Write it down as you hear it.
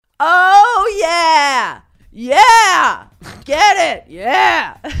Oh, yeah. Yeah. Get it.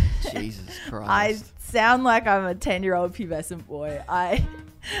 Yeah. Jesus Christ. I sound like I'm a 10-year-old pubescent boy. I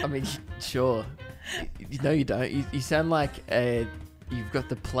mean, sure. No, you don't. You sound like you've got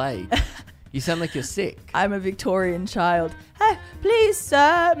the plague. You sound like you're sick. I'm a Victorian child. Hey, please,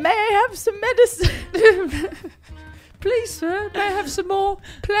 sir, may I have some medicine? Please, sir, may I have some more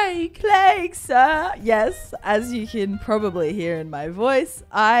plague? Plague, sir. Yes, as you can probably hear in my voice,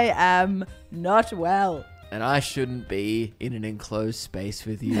 I am not well. And I shouldn't be in an enclosed space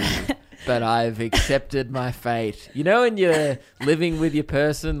with you, but I've accepted my fate. You know when you're living with your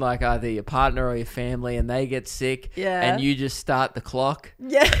person, like either your partner or your family, and they get sick, and you just start the clock?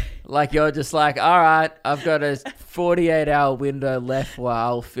 Yeah. Like you're just like, all right, I've got a 48-hour window left where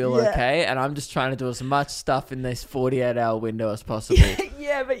I'll feel okay, and I'm just trying to do as much stuff in this 48-hour window as possible.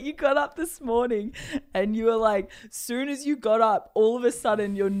 Yeah, but you got up this morning and you were like, soon as you got up, all of a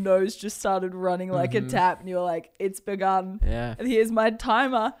sudden your nose just started running like a tap, and you were like, it's begun. Yeah. And here's my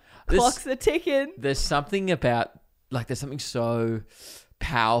timer. Clocks are ticking. There's something about, like, there's something so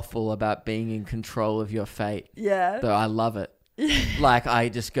powerful about being in control of your fate. Yeah. Though I love it. Like, I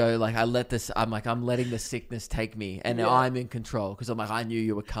just go, like, I'm letting the sickness take me, and I'm in control because I'm like, I knew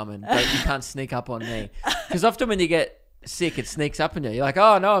you were coming, but you can't sneak up on me. Because often when you get sick, it sneaks up on you. You're like,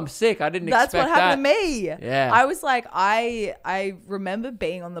 oh no, I'm sick. I didn't expect that. That's what happened to me. Yeah. I was like, I remember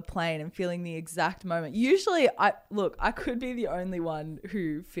being on the plane and feeling the exact moment. Usually, I could be the only one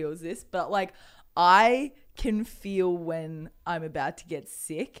who feels this, but like, I can feel when I'm about to get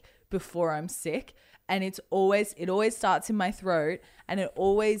sick before I'm sick. And it always starts in my throat, and it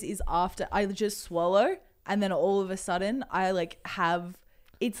always is after I just swallow, and then all of a sudden I like have,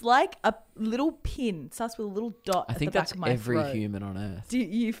 it's like a little pin. It starts with a little dot I at think the back that's of my every throat. human on Earth. Do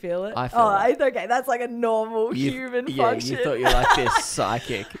you feel it? I feel it. Okay. That's like a normal human function. You thought you were like this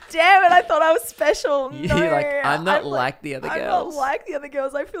psychic. Damn it, I thought I was special. You're No, like, I'm not like the other girls. I'm not like the other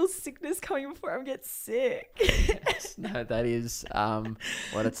girls. I feel sickness coming before I get sick. No, that is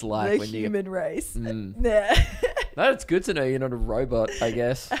what it's like when you human race. Yeah. No, it's good to know you're not a robot, I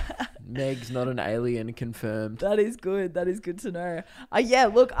guess. Meg's not an alien confirmed. That is good. That is good to know. Yeah,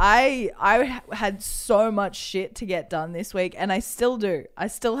 look, I had so much shit to get done this week, and I still do. I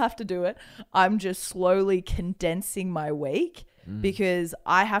still have to do it. I'm just slowly condensing my week because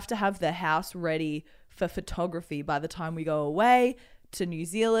I have to have the house ready for photography by the time we go away to New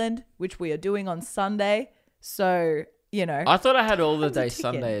Zealand, which we are doing on Sunday. So, you know. I thought I had all the day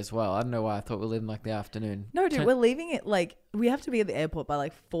Sunday as well. I don't know why. I thought we were leaving like the afternoon. No, dude, we're leaving it like, we have to be at the airport by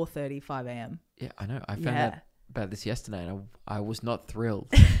like 4:30, 5 a.m. Yeah, I know. I found out about this yesterday, and I was not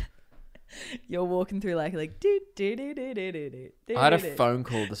thrilled. You're walking through like do do do do do do do. I had a phone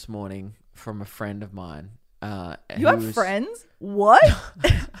call this morning from a friend of mine. You have friends? What?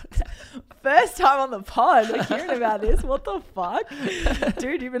 First time on the pod hearing about this. What the fuck?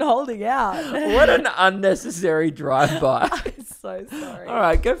 Dude, you've been holding out. What an unnecessary drive-by. I'm so sorry. All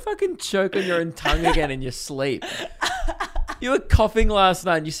right, go fucking choke on your own tongue again in your sleep. You were coughing last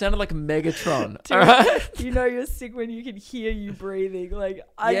night and you sounded like Megatron. Dude, all right? You know you're sick when you can hear you breathing. Like,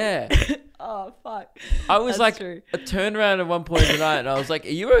 yeah. Oh, fuck. I was That's like, true. a turnaround at one point tonight and I was like, are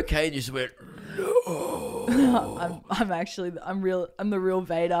you okay? And you just went, no. I'm the real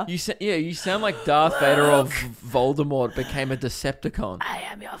Vader. You sound like Darth Vader or Voldemort became a Decepticon. I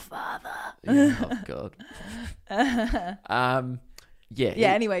am your father. Yeah, oh, God. Yeah,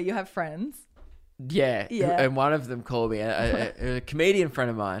 anyway, you have friends. Yeah. And one of them called me, a comedian friend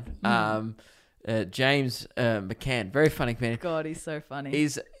of mine, James McCann, very funny comedian. God, he's so funny.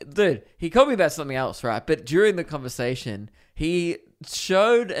 He called me about something else, right? But during the conversation, he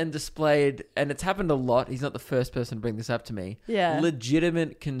showed and displayed, and it's happened a lot, he's not the first person to bring this up to me,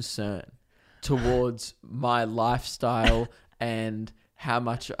 legitimate concern towards my lifestyle and how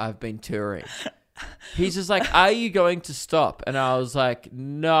much I've been touring. He's just like, are you going to stop? And I was like,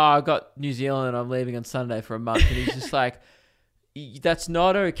 no, I got New Zealand and I'm leaving on Sunday for a month. And he's just like, that's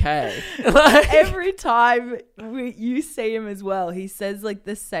not okay. Like, every time you see him as well, he says like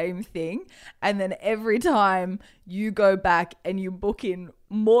the same thing. And then every time you go back and you book in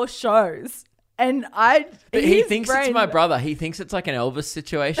more shows. And he thinks it's my brother. He thinks it's like an Elvis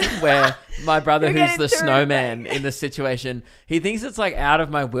situation where my brother, who's the snowman in the situation, he thinks it's like out of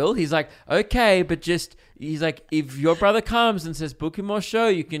my will. He's like, okay, but he's like, if your brother comes and says, book him more show,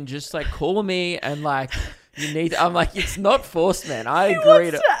 you can just like call me and like, I'm like, it's not forced, man. I agree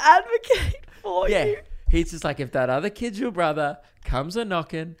to advocate for you. He's just like, if that other kid's your brother comes a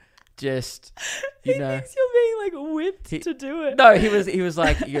knocking, just, he thinks you're being like whipped to do it. No, he was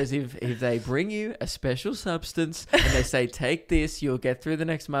like, he goes, if they bring you a special substance and they say, take this, you'll get through the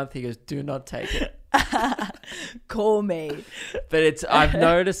next month. He goes, do not take it. Call me. But I've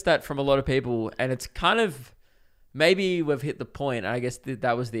noticed that from a lot of people, and it's kind of, maybe we've hit the point. I guess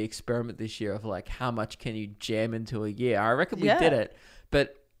that was the experiment this year of like, how much can you jam into a year? I reckon we did it,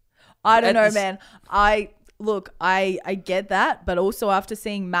 but I don't know, man. I get that, but also after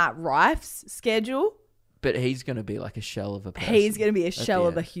seeing Matt Rife's schedule. But he's going to be like a shell of a person. He's going to be a shell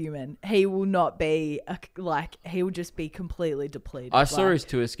of a human. He will not be he will just be completely depleted. I saw his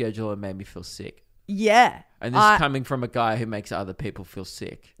tour schedule and made me feel sick. Yeah. And this is coming from a guy who makes other people feel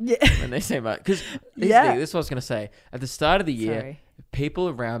sick. Yeah. When they say about, because this is what I was going to say. At the start of the year, people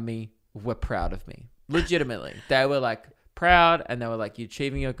around me were proud of me. Legitimately. They were like proud, and they were like, you're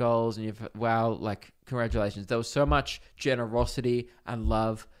achieving your goals and like, congratulations. There was so much generosity and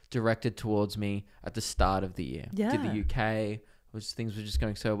love directed towards me at the start of the year. Yeah. Did the UK, things were just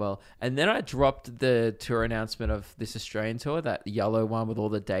going so well. And then I dropped the tour announcement of this Australian tour, that yellow one with all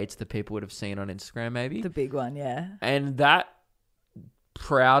the dates that people would have seen on Instagram, maybe. The big one, yeah. And that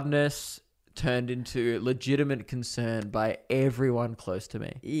proudness turned into legitimate concern by everyone close to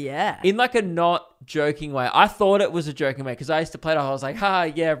me. Yeah. In like a not joking way. I thought it was a joking way because I used to play it. I was like,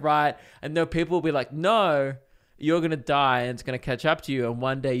 yeah, right. And then people will be like, no, you're going to die and it's going to catch up to you. And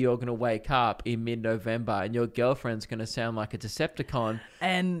one day you're going to wake up in mid-November and your girlfriend's going to sound like a Decepticon.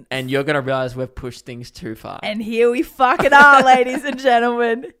 And you're going to realize we've pushed things too far. And here we fucking are, ladies and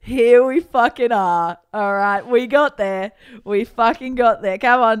gentlemen. Here we fucking are. All right. We got there. We fucking got there.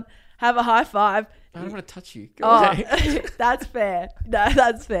 Come on. Have a high five. I don't want to touch you. Go away. That's fair. No,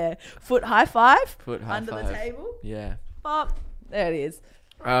 that's fair. Foot high five. Foot high under five. the table. Yeah. Pop. There it is.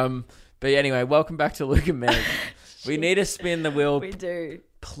 But anyway, welcome back to Luke and Meg. We need to spin the wheel. We do.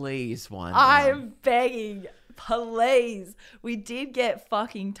 Please, one. I'm begging. Please. We did get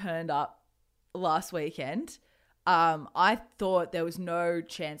fucking turned up last weekend. I thought there was no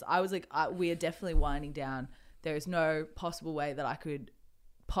chance. I was like, we are definitely winding down. There is no possible way that I could,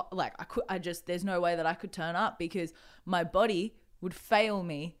 there's no way that I could turn up because my body would fail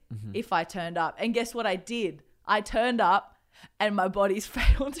me if I turned up. And guess what I did? I turned up and my body's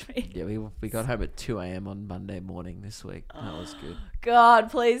failed me. Yeah, we got home at 2 a.m. on Monday morning this week. That was good. God,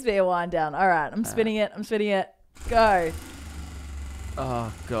 please be a wind down. All right, I'm spinning it. Go.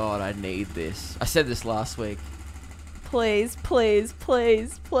 Oh, God, I need this. I said this last week. Please.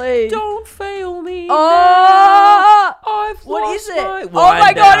 Don't fail me. Oh! I've what lost is it? My oh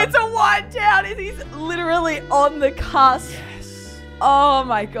my down. God, it's a wind down. He's literally on the cusp. Yes. Oh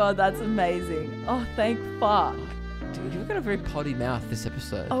my God, that's amazing. Oh, thank fuck. Dude, you've got a very potty mouth this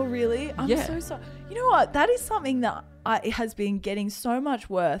episode. Oh, really? I'm so sorry. You know what? That is something that has been getting so much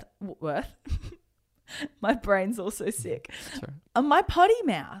worth. My brain's also sick. Sorry. My potty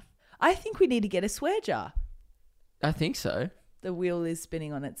mouth. I think we need to get a swear jar. I think so. The wheel is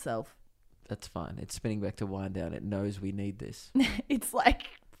spinning on itself. That's fine. It's spinning back to wind down. It knows we need this. It's like,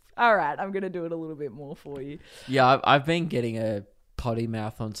 all right, I'm going to do it a little bit more for you. Yeah, I've been getting a potty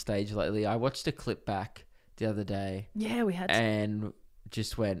mouth on stage lately. I watched a clip back the other day. Yeah, we had to. And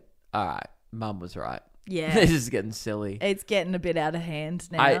just went, all right, Mum was right. Yeah. This is getting silly. It's getting a bit out of hand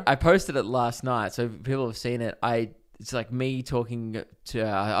now. I posted it last night, so people have seen it. It's like me talking to,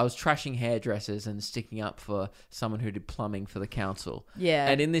 I was trashing hairdressers and sticking up for someone who did plumbing for the council. Yeah.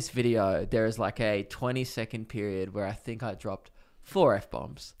 And in this video, there is like a 20-second period where I think I dropped 4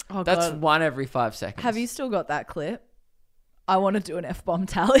 F-bombs. Oh, That's God. one every 5 seconds. Have you still got that clip? I want to do an F-bomb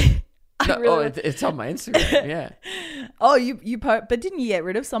tally. It's on my Instagram, yeah. Oh, but didn't you get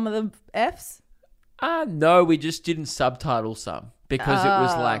rid of some of the Fs? No, we just didn't subtitle some because it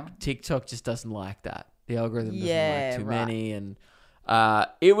was like TikTok just doesn't like that. The algorithm doesn't like too many, and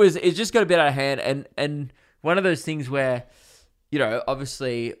it just got a bit out of hand. And one of those things where, you know,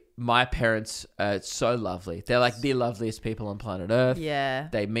 obviously my parents are so lovely. They're like the loveliest people on planet Earth. Yeah,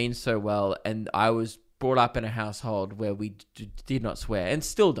 they mean so well, and I was brought up in a household where we did not swear and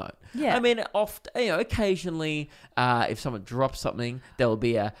still don't. Yeah. I mean, occasionally, if someone drops something, there will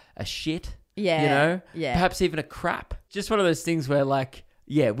be a shit. Yeah. You know? Yeah. Perhaps even a crap. Just one of those things where, like,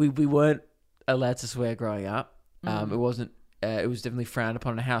 yeah, we weren't allowed to swear growing up. It wasn't, it was definitely frowned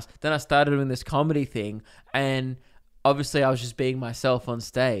upon in a house. Then I started doing this comedy thing, and obviously I was just being myself on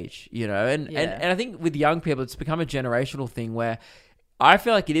stage, you know? And I think with young people, it's become a generational thing where I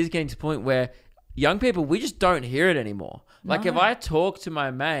feel like it is getting to the point where young people, we just don't hear it anymore. Like, if I talk to my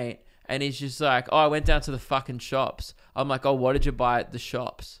mate and he's just like, oh, I went down to the fucking shops. I'm like, oh, what did you buy at the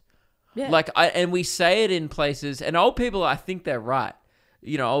shops? Yeah. Like, and we say it in places, and old people, I think they're right.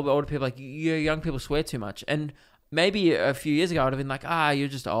 older people like, you young people swear too much. And maybe a few years ago, I'd have been like, you're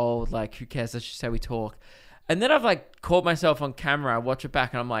just old. Like, who cares? That's just how we talk. And then I've like caught myself on camera. I watch it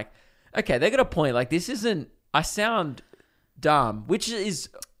back and I'm like, okay, they got a point. Like, this isn't, I sound dumb, which is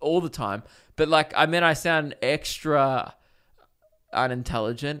all the time. But like, I sound extra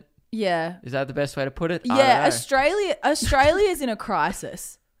unintelligent. Yeah. Is that the best way to put it? Yeah. Australia is in a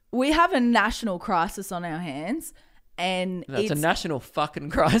crisis. We have a national crisis on our hands. And it's a national fucking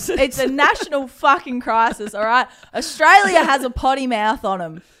crisis. It's a national fucking crisis, all right? Australia has a potty mouth on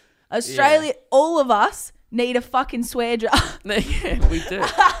them. Australia, all of us need a fucking swear jar. Yeah, we do.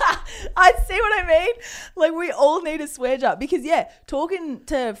 I see what I mean. Like, we all need a swear jar because, talking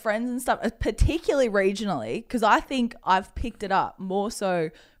to friends and stuff, particularly regionally, because I think I've picked it up more so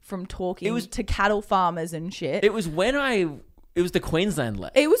from talking to cattle farmers and shit. It was it was the Queensland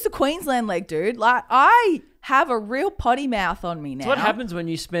leg. It was the Queensland leg, dude. Like, I have a real potty mouth on me now. It's what happens when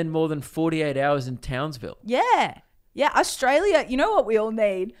you spend more than 48 hours in Townsville. Yeah. Yeah, Australia, you know what we all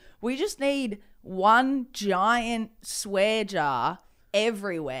need? We just need one giant swear jar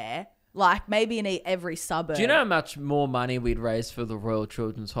everywhere, like maybe in every suburb. Do you know how much more money we'd raise for the Royal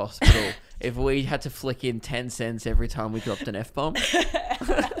Children's Hospital if we had to flick in 10 cents every time we dropped an F-bomb?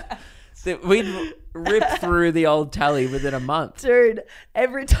 We'd rip through the old tally within a month. Dude,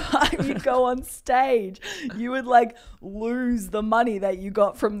 every time you go on stage, you would like lose the money that you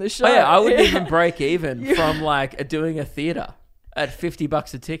got from the show. Oh yeah, I wouldn't even break even from like doing a theatre at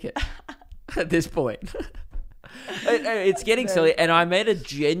 $50 a ticket at this point. It's getting silly, and I made a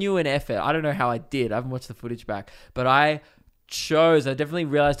genuine effort. I don't know how I did. I haven't watched the footage back, but I definitely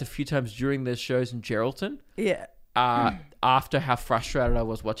realized a few times during the shows in Geraldton. Yeah. After how frustrated I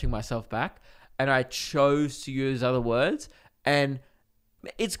was watching myself back, and I chose to use other words, and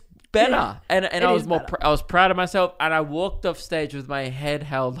it's better. Yeah, and I was I was proud of myself, and I walked off stage with my head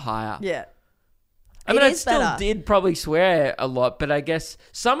held higher. Yeah. I mean, I still did probably swear a lot, but I guess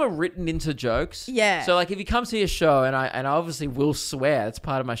some are written into jokes. Yeah. So like, if you come to your show, and I obviously will swear, it's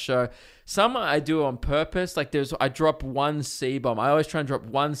part of my show. Some I do on purpose. Like I drop one C-bomb. I always try and drop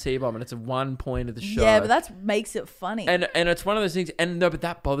one C-bomb, and it's at one point of the show. Yeah, but that makes it funny. And it's one of those things. And no, but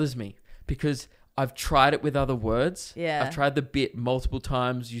that bothers me because I've tried it with other words. Yeah. I've tried the bit multiple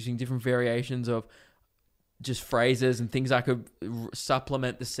times using different variations of just phrases and things I could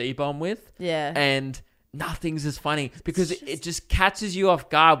supplement the C-bomb with. Yeah. And nothing's as funny because it just catches you off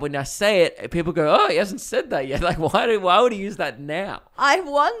guard when I say it. People go, "Oh, he hasn't said that yet." Like, why would he use that now? I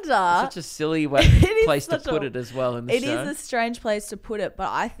wonder. It's such a silly place to put it as well in the show. It is a strange place to put it, but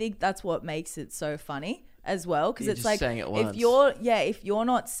I think that's what makes it so funny as well, because it's like if you're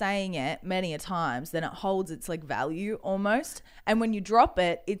not saying it many a times, then it holds its like value almost, and when you drop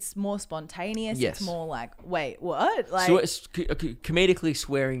it, it's more spontaneous. Yes. It's more like, wait, what? Like, so comedically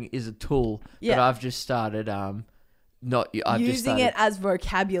swearing is a tool that I've just started using it as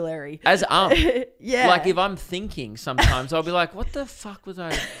vocabulary. As yeah. Like if I'm thinking sometimes I'll be like, what the fuck was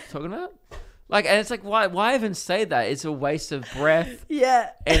I talking about? Like, and it's like, why even say that? It's a waste of breath. Yeah.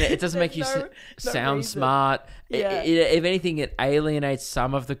 And it doesn't make you sound smart. Yeah. If anything, it alienates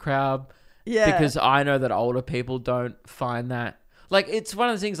some of the crowd. Yeah. Because I know that older people don't find that. Like, it's one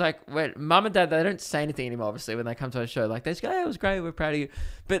of the things, like, when mum and dad, they don't say anything anymore, obviously, when they come to a show. Like, they just go, "Hey, it was great, we're proud of you."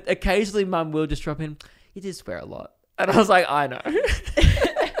 But occasionally, mum will just drop in, "You did swear a lot." And I was like, I know.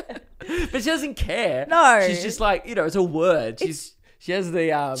 But she doesn't care. No. She's just like, it's a word. She has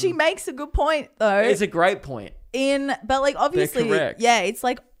the... she makes a good point, though. It's a great point. But, like, obviously... They're correct. Yeah, it's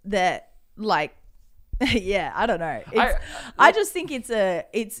like that, like... yeah, I don't know. I just think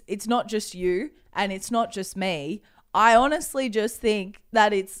it's not just you, and it's not just me. I honestly just think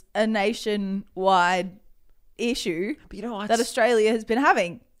that it's a nationwide issue that Australia has been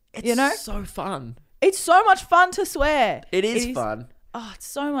having. It's so fun. It's so much fun to swear. It is fun. Oh, it's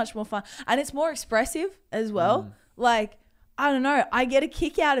so much more fun. And it's more expressive as well. Like, I don't know. I get a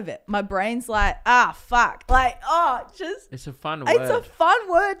kick out of it. My brain's like, fuck. Like, it's a fun word. It's a fun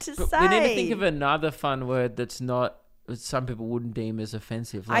word to say. We need to think of another fun word that's not, some people wouldn't deem as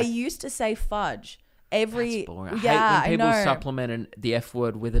offensive. Like, I used to say fudge. That's boring. I hate when people supplement the F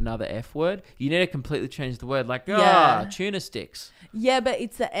word with another F word. You need to completely change the word. Like, tuna sticks. Yeah, but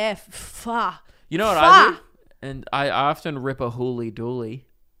it's the F. Fa. You know what I do? And I often rip a hooly dooly.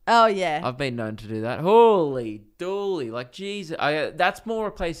 Oh, yeah. I've been known to do that. Holy dooly. Like, Jesus. That's more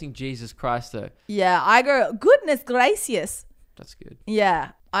replacing Jesus Christ, though. Yeah, I go, goodness gracious. That's good.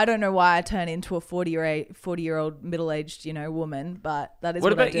 Yeah. I don't know why I turn into a 40-year-old middle-aged, woman, but that is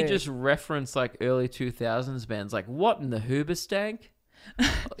what I do. What about you just reference, like, early 2000s bands? Like, what in the Hoobastank?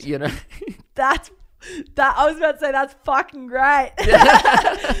 That's That I was about to say that's fucking great.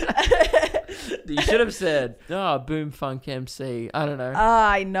 You should have said, Boom Funk MC. I don't know.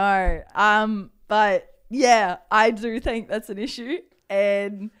 I know. But yeah, I do think that's an issue.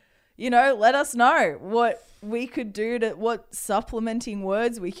 And, let us know what we could do what supplementing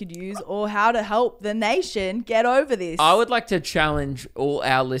words we could use or how to help the nation get over this. I would like to challenge all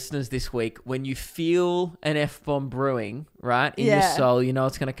our listeners this week. When you feel an F-bomb brewing, right, in your soul,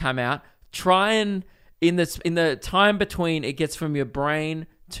 it's going to come out. Try and, in the time between it gets from your brain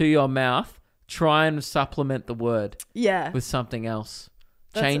to your mouth, try and supplement the word with something else.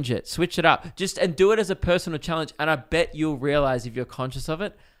 Change it. Switch it up. And do it as a personal challenge. And I bet you'll realize, if you're conscious of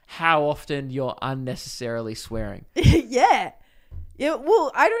it, how often you're unnecessarily swearing. Yeah.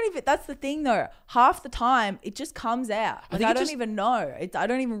 Well, that's the thing though. Half the time it just comes out. I don't even know. I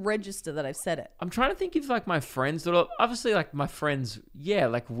don't even register that I've said it. I'm trying to think of like my friends that obviously like my friends,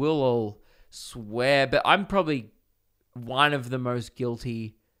 like we'll all swear, but I'm probably one of the most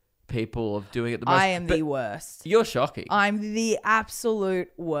guilty people of doing it the most. I am the worst. You're shocking. I'm the absolute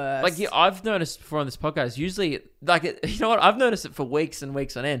worst. Like, I've noticed before on this podcast, usually, like, you know what? I've noticed it for weeks and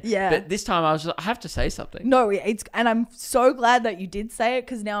weeks on end. Yeah. But this time I was just, I have to say something. No, and I'm so glad that you did say it,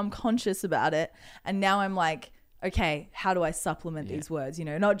 because now I'm conscious about it. And now I'm like, okay, how do I supplement these words?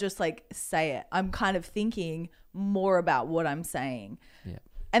 Not just like say it. I'm kind of thinking more about what I'm saying. Yeah.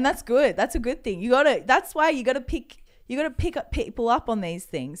 And that's good. That's a good thing. That's why you got to pick up people up on these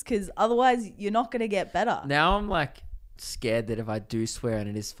things, because otherwise you're not going to get better. Now I'm like scared that if I do swear and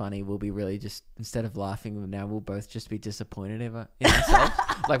it is funny, we'll be really just, instead of laughing now, we'll both just be disappointed in ourselves.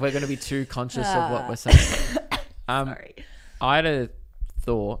 Like, we're going to be too conscious of what we're saying. Sorry. I had a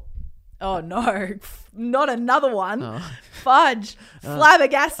thought. Oh no, not another one. Oh. Fudge.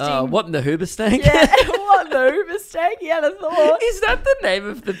 Flabbergasting. What in the Hoobastank? Yeah, what in the Hoobastank? You had a thought. Is that the name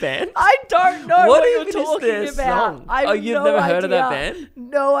of the band? I don't know what you're even talking is their about. song? You've never heard of that band?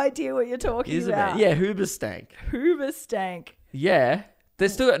 No idea what you're talking about. Yeah, Hoobastank. Hoobastank. Yeah.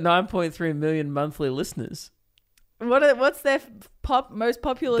 They've still got 9.3 million monthly listeners. What's their most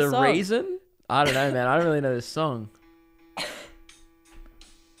popular song? The Reason? I don't know, man. I don't really know this song.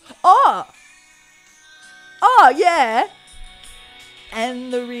 Oh, yeah.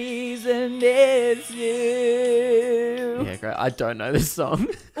 And the reason is you. Yeah, great. I don't know this song.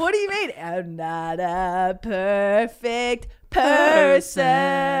 What do you mean? I'm not a perfect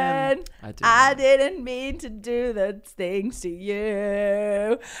person. I didn't mean to do those things to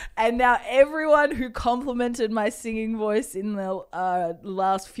you. And now everyone who complimented my singing voice in the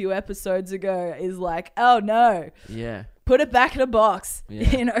last few episodes ago is like, oh no. Yeah. Put it back in a box.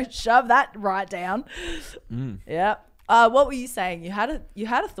 Yeah. Shove that right down. Yeah. What were you saying? You had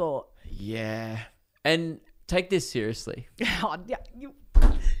a thought. Yeah. And take this seriously. Oh, yeah.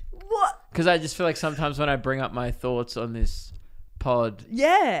 What? Because I just feel like sometimes when I bring up my thoughts on this pod,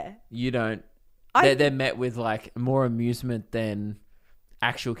 you don't. They're met with like more amusement than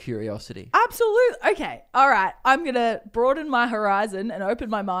actual curiosity. Absolutely. Okay. All right. I'm going to broaden my horizon and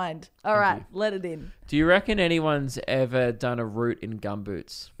open my mind. All right. Let it in. Do you reckon anyone's ever done a route in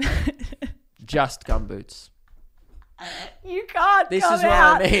gumboots? Just gumboots. You can't This come is what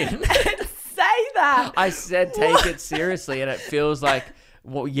out I mean. and say that. I said take it seriously, and it feels like,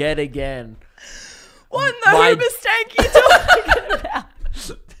 well, yet again. What in the Hoobastank you talking about?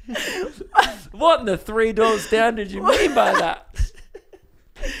 What in the $3 down did you mean by that?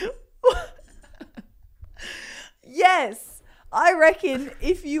 Yes, I reckon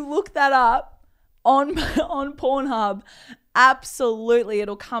if you look that up on Pornhub, absolutely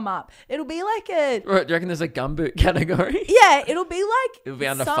it'll come up. It'll be like a... Do you reckon there's a gumboot category? Yeah, it'll be like... It'll be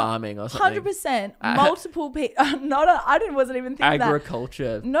under farming or something. 100%. Multiple people... wasn't even thinking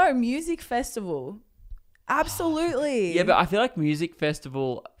Agriculture. that. No, music festival. Absolutely. Yeah, but I feel like music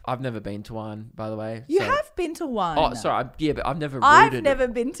festival... I've never been to one, by the way. You have been to one. Oh, sorry. But I've never I've never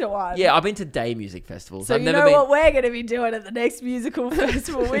been to one. Yeah, I've been to day music festivals. So what we're going to be doing at the next musical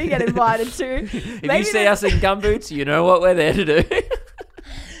festival we get invited to. If you see us in gumboots, you know what we're there to do.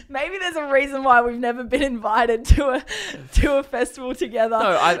 Maybe there's a reason why we've never been invited to a festival together.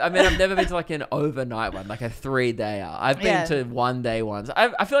 No, I mean, I've never been to like an overnight one, like a 3-day. I've been to 1-day ones.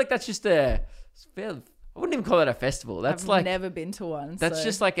 I feel like that's just I wouldn't even call that a festival. I've never been to one. That's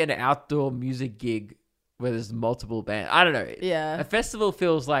just like an outdoor music gig where there's multiple bands. I don't know. Yeah. A festival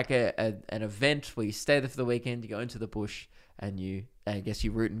feels like an event where you stay there for the weekend, you go into the bush, and I guess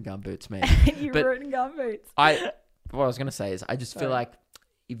you root in gumboots, man. Root in gumboots. What I was going to say is I just feel like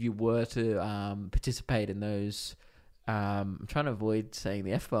if you were to participate in those... I'm trying to avoid saying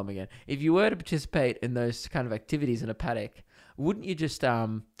the F-bomb again. If you were to participate in those kind of activities in a paddock, wouldn't you just...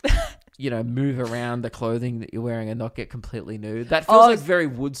 move around the clothing that you're wearing and not get completely nude. That feels like very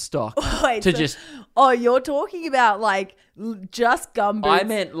Woodstock. Wait, you're talking about like just gumboots. I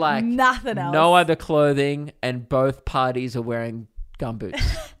meant like nothing else. No other clothing, and both parties are wearing gumboots.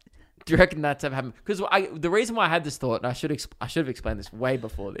 Do you reckon that's ever happened? Because the reason why I had this thought, and I should have explained this way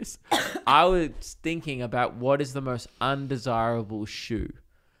before this, I was thinking about what is the most undesirable shoe.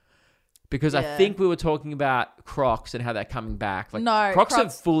 Because I think we were talking about Crocs and how they're coming back. Like, no, Crocs are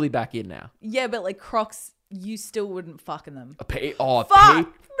fully back in now. Yeah, but like Crocs, you still wouldn't fuck in them. Fuck!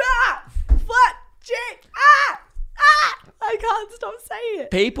 Shit! I can't stop saying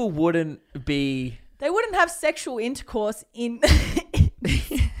it. People wouldn't be... They wouldn't have sexual intercourse in...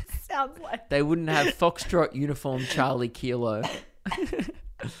 Sounds like... They wouldn't have Foxtrot uniform Charlie Kilo.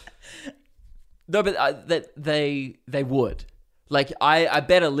 No, but they would. Like, I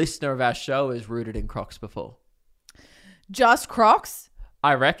bet a listener of our show is rooted in Crocs before. Just Crocs?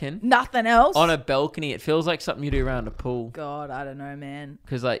 I reckon. Nothing else? On a balcony. It feels like something you do around a pool. God, I don't know, man.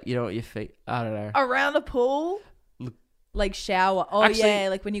 Because, like, you don't want your feet... I don't know. Around a pool? Like shower. Oh, actually, yeah.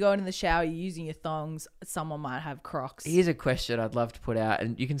 Like when you go into the shower, you're using your thongs. Someone might have Crocs. Here's a question I'd love to put out.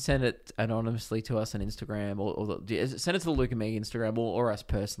 And you can send it anonymously to us on Instagram. Or send it to the Luke and Meg Instagram or us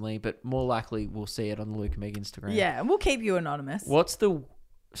personally. But more likely, we'll see it on the Luke and Meg Instagram. Yeah, and we'll keep you anonymous. What's the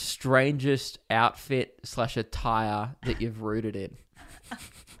strangest outfit/attire that you've rooted in?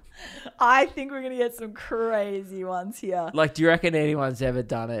 I think we're going to get some crazy ones here. Like, do you reckon anyone's ever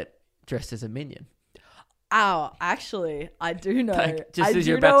done it dressed as a minion? Oh, actually, I do know. Like, just as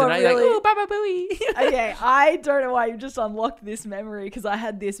you're about to know, you're like, ooh, Baba Booey. Okay, I don't know why you just unlocked this memory because I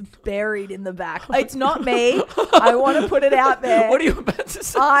had this buried in the back. It's not me. I want to put it out there. What are you about to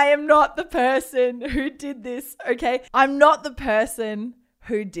say? I am not the person who did this, okay? I'm not the person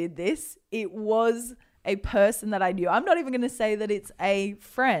who did this. It was a person that I knew. I'm not even going to say that it's a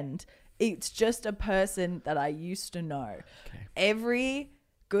friend. It's just a person that I used to know. Okay. Every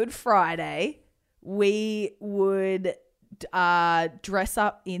Good Friday... we would dress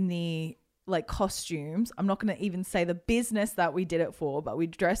up in the like costumes. I'm not going to even say the business that we did it for, but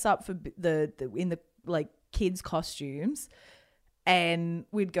we'd dress up for in the like kids costumes, and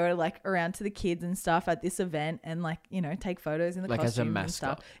we'd go like around to the kids and stuff at this event and like, take photos in the costumes as a mascot. And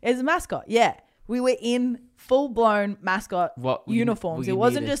stuff. As a mascot, yeah. We were in full-blown mascot uniforms. It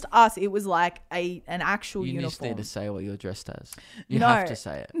wasn't just us. It was like an actual uniform. You just need to say what you're dressed as. You have to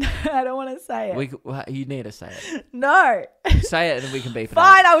say it. No, I don't want to say it. You need to say it. No. Say it and we can beep it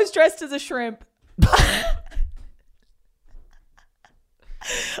out. Fine, I was dressed as a shrimp.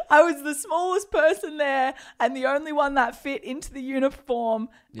 I was the smallest person there and the only one that fit into the uniform.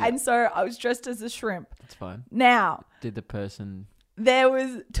 Yeah. And so I was dressed as a shrimp. That's fine. Now. Did the person... There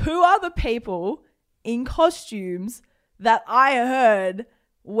was 2 other people in costumes that I heard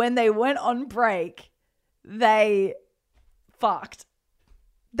when they went on break, they fucked.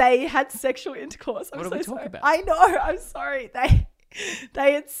 They had sexual intercourse. What are we talking about? I know. I'm sorry.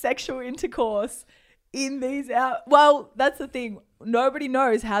 They had sexual intercourse in these out. Well, that's the thing. Nobody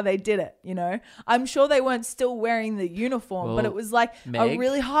knows how they did it, I'm sure they weren't still wearing the uniform, but it was like a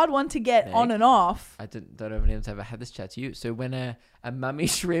really hard one to get on and off. I don't know if anyone's ever had this chat to you. So when a mummy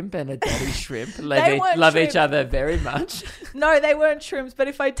shrimp and a daddy shrimp love each other very much. No, they weren't shrimps. But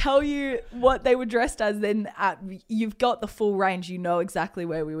if I tell you what they were dressed as, then you've got the full range. You know exactly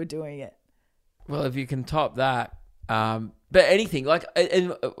where we were doing it. Well, if you can top that. But anything like,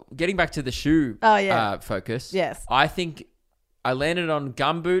 and getting back to the shoe focus. Yes. I think I landed on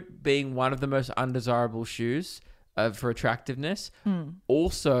gumboot being one of the most undesirable shoes for attractiveness.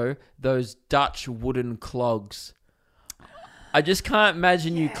 Also, those Dutch wooden clogs. I just can't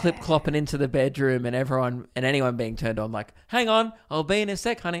imagine you clip-clopping into the bedroom and anyone being turned on like, hang on, I'll be in a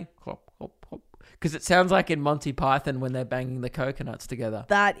sec, honey. Clop, clop, clop. Because it sounds like in Monty Python when they're banging the coconuts together.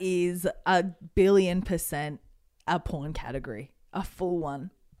 That is 1,000,000,000% a porn category. A full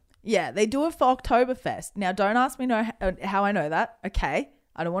one. Yeah, they do it for Oktoberfest. Now, don't ask me how I know that. Okay,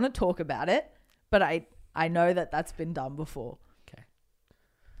 I don't want to talk about it, but I know that that's been done before.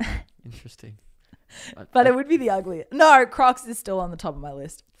 Okay. Interesting. But it would be the ugliest. No, Crocs is still on the top of my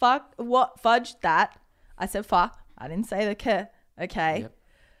list. Fuck, what? Fudge that. I said fuck. I didn't say the k. Okay. Yep.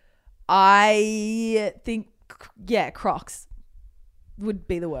 I think, Crocs would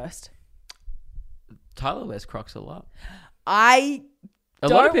be the worst. Tyler wears Crocs a lot. I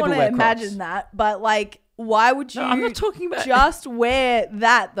don't want to imagine that, but like, why would you? No, I'm not talking about just wear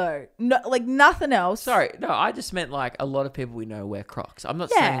that though. No, like nothing else. Sorry, no, I just meant like a lot of people we know wear Crocs. I'm not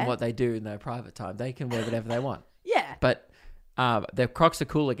saying what they do in their private time. They can wear whatever they want. Yeah, but their Crocs are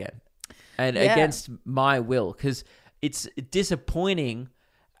cool again, and against my will, because it's disappointing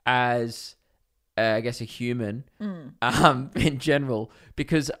as I guess a human in general,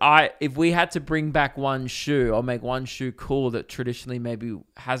 because if we had to bring back one shoe or make one shoe cool that traditionally maybe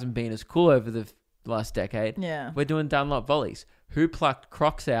hasn't been as cool over the last decade, we're doing Dunlop Volleys. Who plucked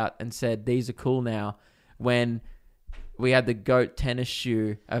Crocs out and said these are cool now when we had the GOAT tennis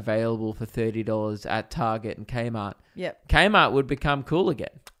shoe available for $30 at Target and Kmart? Yep. Kmart would become cool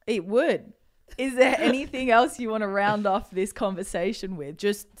again. It would. Is there anything else you want to round off this conversation with?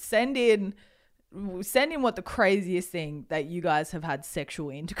 Just send in what the craziest thing that you guys have had sexual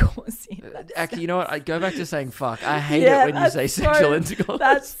intercourse in. Actually, you know what? I go back to saying fuck. I hate it when you say sexual intercourse.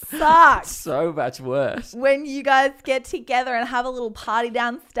 That sucks. So much worse. When you guys get together and have a little party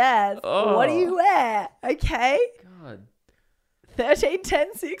downstairs, what do you wear? Okay? God. 13,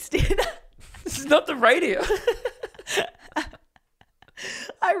 10, 16. This is not the radio.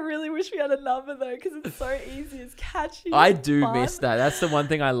 I really wish we had a number though, because it's so easy. It's catchy. I do miss that. That's the one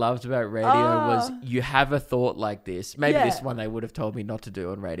thing I loved about radio was you have a thought like this. Maybe this one they would have told me not to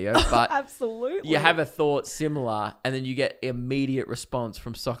do on radio, but absolutely, you have a thought similar, and then you get immediate response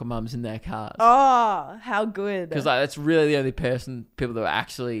from soccer mums in their cars. Oh, how good! Because that's really the only people that are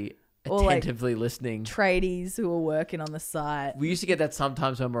actually attentively listening. Tradies who are working on the site. We used to get that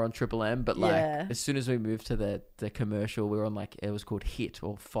sometimes when we're on Triple M, but as soon as we moved to the commercial, we were on it was called Hit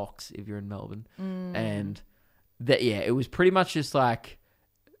or Fox if you're in Melbourne. And it was pretty much just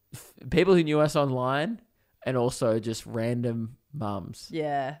people who knew us online and also just random mums.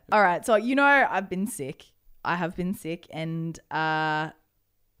 Yeah. All right. So, I've been sick. I have been sick. And in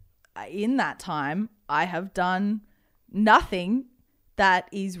that time, I have done nothing that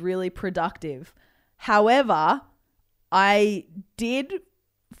is really productive. However, I did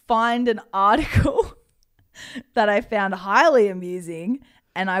find an article that I found highly amusing,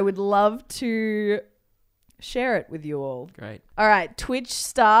 and I would love to share it with you all. Great. All right. Twitch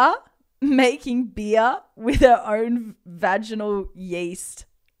star making beer with her own vaginal yeast.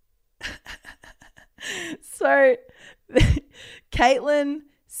 So, Caitlin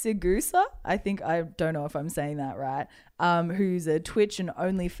Segusa, I don't know if I'm saying that right, who's a Twitch and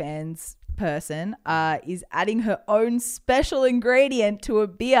OnlyFans person, is adding her own special ingredient to a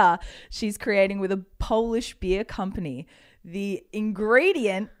beer she's creating with a Polish beer company. The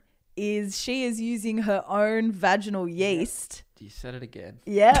ingredient is she is using her own vaginal yeast. You said it again.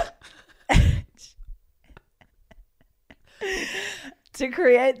 Yep. To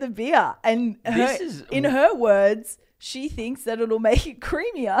create the beer. And in her words, she thinks that it'll make it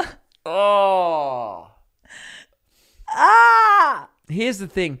creamier. Oh. Here's the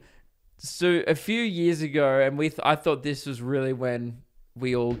thing. So a few years ago, and I thought this was really when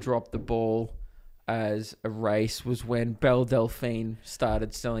we all dropped the ball as a race, was when Belle Delphine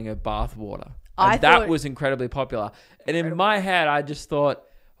started selling her bath water. And that was incredibly popular. And in my head, I just thought,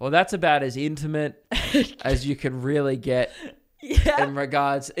 well, that's about as intimate as you can really get in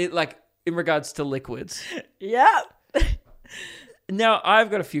regards to liquids. Yeah. Now, I've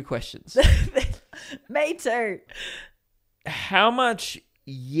got a few questions. Me too. How much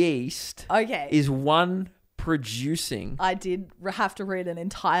yeast is one producing? I did have to read an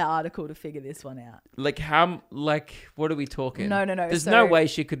entire article to figure this one out. What are we talking? No. There's no way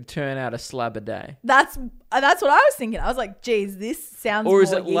she could turn out a slab a day. That's what I was thinking. I was like, geez, this sounds more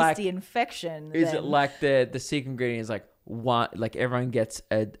yeasty infection. Is it like the secret ingredient is like one, like everyone gets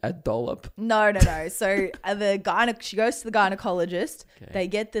a dollop? No. So she goes to the gynecologist. Okay. They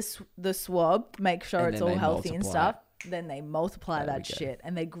get the swab, make sure it's all healthy and stuff. Then they multiply that shit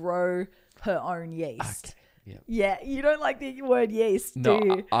and they grow her own yeast. Okay. Yep. Yeah, you don't like the word yeast, do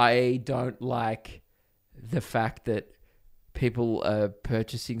you? I don't like the fact that people are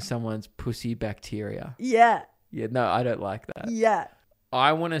purchasing someone's pussy bacteria. Yeah. Yeah, no, I don't like that. Yeah.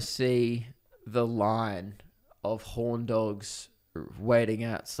 I want to see the line of horn dogs waiting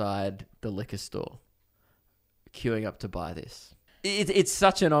outside the liquor store, queuing up to buy this. It's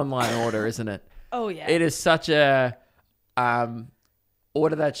such an online order, isn't it? Oh, yeah. It is such a...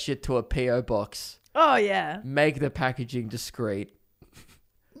 order that shit to a P.O. box. Oh, yeah. Make the packaging discreet.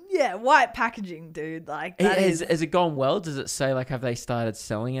 Yeah, white packaging, dude. Like that has it gone well? Does it say, have they started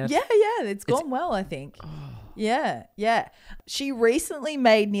selling it? Yeah, it's gone well, I think. Oh. Yeah. She recently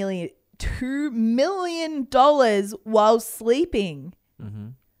made nearly $2 million while sleeping.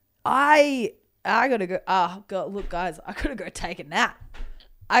 Mm-hmm. I gotta go. Oh, God, look, guys, I gotta go take a nap.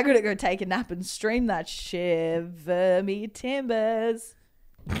 I gotta go take a nap and stream that Shiver Me Timbers.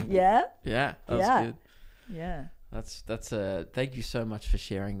 Yeah? Yeah, that's good. Yeah. That's thank you so much for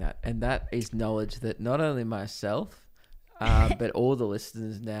sharing that. And that is knowledge that not only myself, but all the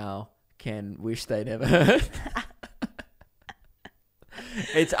listeners now can wish they never heard.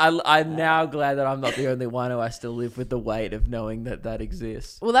 I'm now glad that I'm not the only one who has to live with the weight of knowing that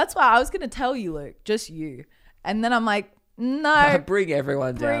exists. Well, that's why I was going to tell you, Luke, just you. And then I'm like, no. Bring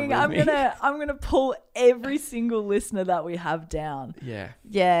everyone down with me. I'm gonna pull every single listener that we have down. Yeah.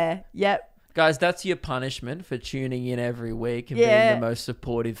 Yeah. Yep. Guys, that's your punishment for tuning in every week and being the most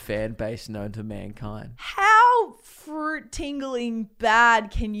supportive fan base known to mankind. How fruit tingling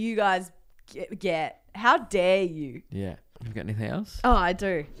bad can you guys get? How dare you? Yeah. You got anything else? Oh, I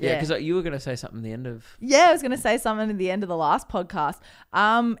do. Yeah, because you were going to say something at the end of... Yeah, I was going to say something at the end of the last podcast.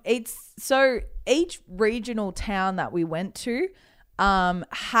 It's so each regional town that we went to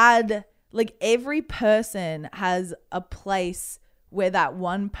had, like, every person has a place where that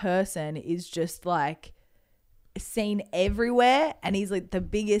one person is just, like, seen everywhere and he's, like, the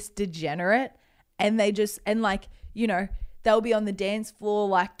biggest degenerate. And they just, and, like, you know... They'll be on the dance floor,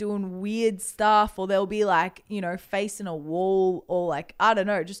 like, doing weird stuff, or they'll be, like, you know, facing a wall, or, like, I don't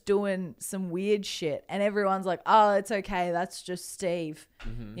know, just doing some weird shit. And everyone's like, oh, it's okay. That's just Steve,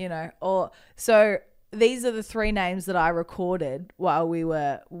 you know. Or so these are the three names that I recorded while we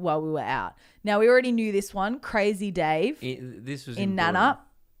were out. Now, we already knew this one, Crazy Dave. This was in Nannup.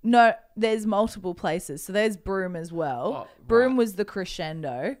 No, there's multiple places. So there's Broome as well. Oh, Broome was the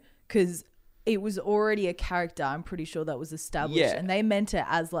crescendo because... It was already a character, I'm pretty sure, that was established. Yeah. And they meant it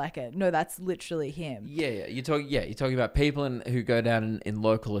as like that's literally him. Yeah. You're talking about people who go down in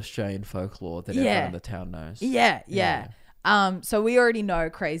local Australian folklore that everyone in the town knows. Yeah. So we already know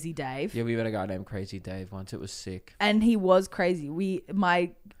Crazy Dave. Yeah, we met a guy named Crazy Dave once. It was sick. And he was crazy.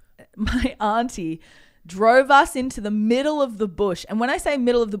 My auntie drove us into the middle of the bush. And when I say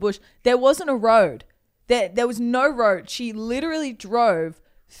middle of the bush, there wasn't a road. There was no road. She literally drove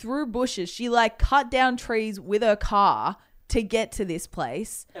through bushes. She like cut down trees with her car to get to this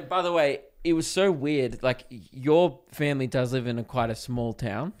place. And by the way, it was so weird. Like, your family does live in quite a small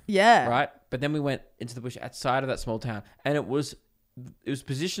town. Yeah. Right? But then we went into the bush outside of that small town, and it was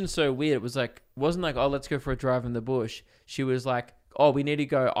positioned so weird. It was like, wasn't like, oh, let's go for a drive in the bush. She was like, oh, we need to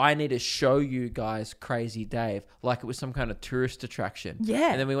go. I need to show you guys Crazy Dave. Like it was some kind of tourist attraction.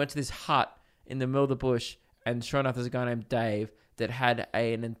 Yeah. And then we went to this hut in the middle of the bush, and sure enough, there's a guy named Dave that had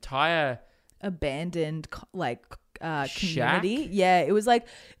an entire abandoned community. Shack? Yeah, it was like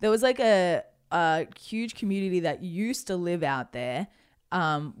there was like a huge community that used to live out there,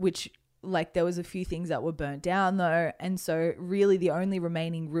 which like there was a few things that were burnt down though, and so really the only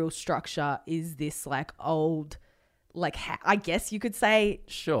remaining real structure is this like old, like I guess you could say,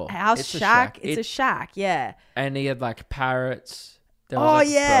 house shack. It's a shack, yeah. And he had like parrots. There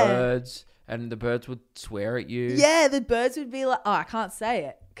was birds. And the birds would swear at you. Yeah, the birds would be like, oh, I can't say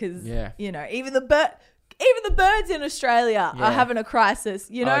it because, you know, even the birds in Australia are having a crisis,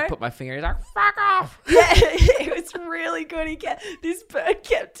 you know? I put my finger, he's like, fuck off. Yeah, it was really good. This bird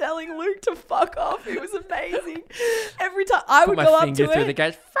kept telling Luke to fuck off. It was amazing. Every time I would go up to it. Put my finger through the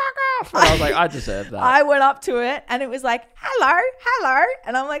gate, fuck off. And I was like, I deserve that. I went up to it and it was like, hello.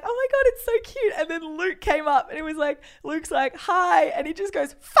 And I'm like, oh my God, it's so cute. And then Luke came up and it was like, Luke's like, hi. And he just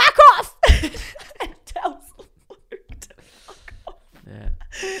goes, fuck off. And tells Luke to fuck off. Yeah.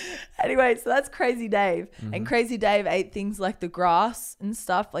 Anyway, so that's Crazy Dave. Mm-hmm. And Crazy Dave ate things like the grass and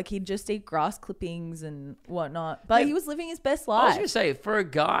stuff. Like he'd just eat grass clippings and whatnot. But he was living his best life. I was going to say, for a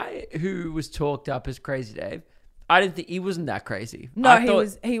guy who was talked up as Crazy Dave, I didn't think he wasn't that crazy. No,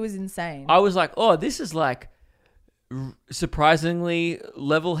 he was insane. I was like, oh, this is like surprisingly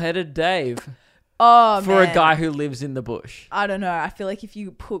level-headed Dave. Oh, for a guy who lives in the bush. I don't know. I feel like if you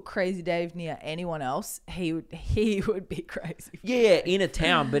put Crazy Dave near anyone else, he would be crazy. Yeah, in a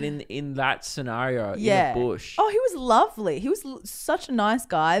town, but in that scenario, in a bush. Oh, he was lovely. He was such a nice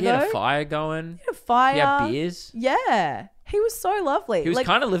guy, though. He had a fire going. He had a fire. He had beers. Yeah. He was so lovely. He was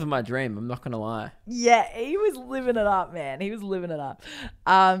kind of living my dream. I'm not going to lie. Yeah, he was living it up, man. He was living it up.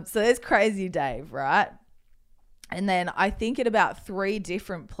 So there's Crazy Dave, right? And then I think at about 3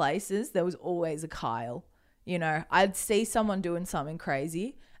 different places, there was always a Kyle. You know, I'd see someone doing something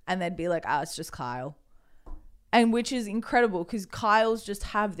crazy and they'd be like, it's just Kyle. And which is incredible because Kyles just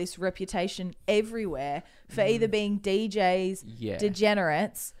have this reputation everywhere for either being DJs,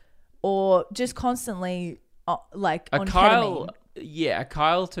 degenerates, or just constantly like on ketamine. A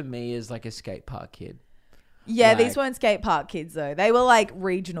Kyle to me is like a skate park kid. Yeah, these weren't skate park kids though. They were like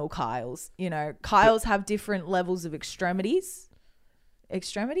regional Kyles. You know, Kyles have different levels of extremes.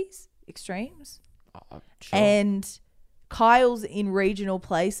 Sure. And Kyles in regional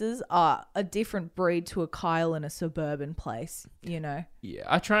places are a different breed to a Kyle in a suburban place, you know? Yeah,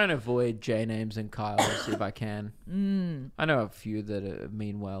 I try and avoid J names and Kyles if I can. I know a few that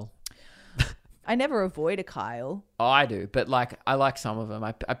mean well. I never avoid a Kyle. Oh, I do, but like I like some of them.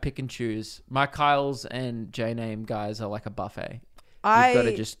 I pick and choose. My Kyles and J-name guys are like a buffet. You've got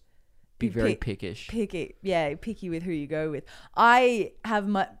to just be very pickish. Picky with who you go with. I have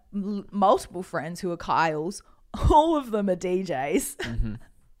multiple friends who are Kyles. All of them are DJs. Mm-hmm.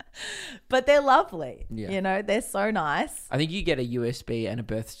 But they're lovely. Yeah. You know, they're so nice. I think you get a USB and a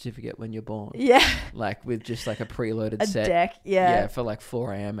birth certificate when you're born. Yeah. Like with just like a preloaded set. A deck, yeah. Yeah, for like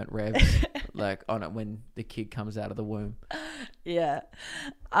 4 a.m. at Revs. Like on it when the kid comes out of the womb. Yeah.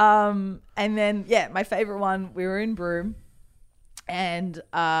 And then, my favorite one, we were in Broome and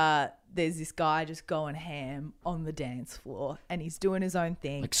there's this guy just going ham on the dance floor and he's doing his own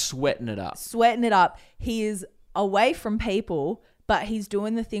thing. Like sweating it up. He is away from people, but he's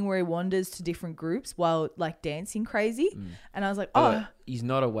doing the thing where he wanders to different groups while like dancing crazy. And I was like, he's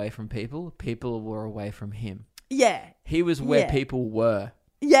not away from people. People were away from him. Yeah. He was where people were.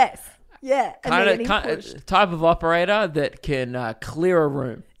 Yes. Yeah. Kind of type of operator that can clear a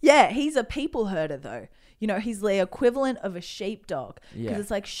room. Yeah. He's a people herder though. You know, he's the equivalent of a sheepdog. Because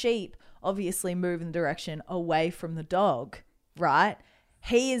it's like sheep obviously move in the direction away from the dog, right?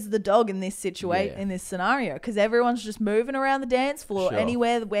 He is the dog in this situation, in this scenario, because everyone's just moving around the dance floor. Sure.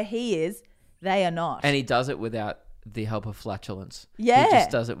 Anywhere where he is, they are not. And he does it without the help of flatulence. Yeah. He just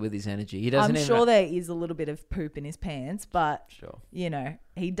does it with his energy. He doesn't. I'm sure there is a little bit of poop in his pants, but you know,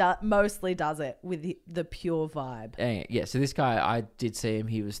 he mostly does it with the pure vibe. Yeah. So this guy, I did see him.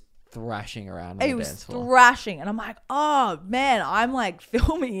 He was thrashing around on the dance floor. Thrashing. And I'm like, oh, man, I'm like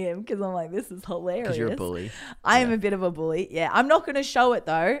filming him because I'm like, this is hilarious. Because you're a bully. I am a bit of a bully. Yeah. I'm not going to show it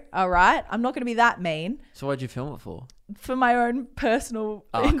though. All right. I'm not going to be that mean. So what'd you film it for? For my own personal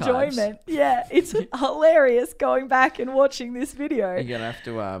enjoyment. Yeah. It's hilarious going back and watching this video. You're going to have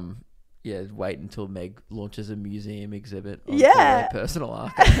to, wait until Meg launches a museum exhibit on her personal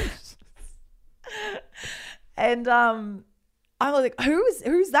archives. And, I was like,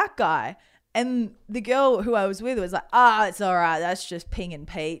 who's that guy? And the girl who I was with was like, it's all right. That's just Ping and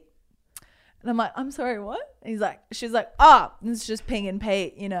Pete. And I'm like, I'm sorry, what? And she's like, it's just Ping and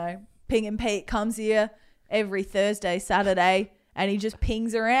Pete. You know, Ping and Pete comes here every Thursday, Saturday, and he just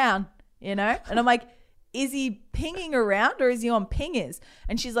pings around, you know? And I'm like, is he pinging around or is he on pingers?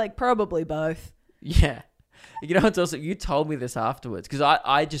 And she's like, probably both. Yeah. You know, it's also, you told me this afterwards because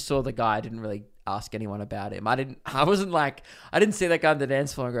I just saw the guy. I didn't really ask anyone about him. I didn't see that guy on the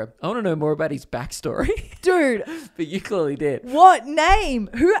dance floor and go, I want to know more about his backstory. Dude. But you clearly did. What name?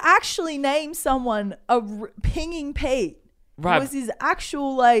 Who actually named someone Pinging Pete? Right. It was his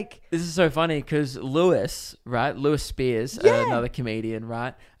actual like... This is so funny because Lewis Spears, another comedian,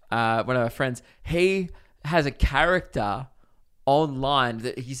 right? One of our friends, he has a character online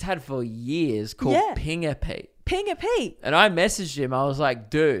that he's had for years called Pinger Pete. Pinger Pete. And I messaged him. I was like,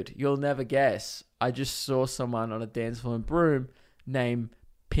 dude, you'll never guess. I just saw someone on a dance floor in Broome named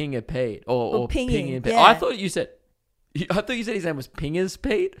Pinger Pete or Pinging Pete. Yeah. I thought you said his name was Pingers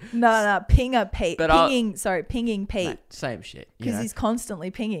Pete. No, Pinger Pete. Pinging Pete. Mate, same shit. Because he's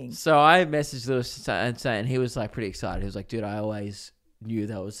constantly pinging. So I messaged Lewis and saying he was like pretty excited. He was like, dude, I always knew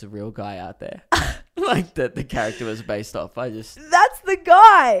that was the real guy out there. Like that the character was based off. That's the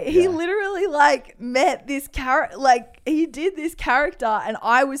guy. He literally like met this character, like he did this character and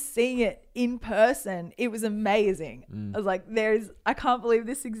I was seeing it in person. It was amazing. I was like, I can't believe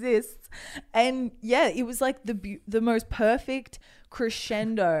this exists. And it was like the most perfect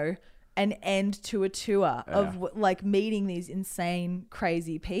crescendo an end to a tour of like meeting these insane,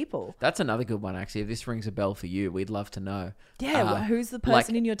 crazy people. That's another good one, actually. If this rings a bell for you, we'd love to know. Yeah, who's the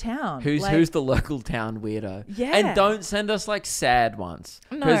person in your town? Who's the local town weirdo? Yeah, and don't send us like sad ones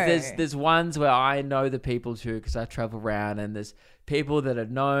because there's ones where I know the people too because I travel around and there's people that are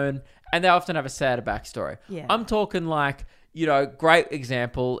known and they often have a sad backstory. Yeah, I'm talking like, you know, great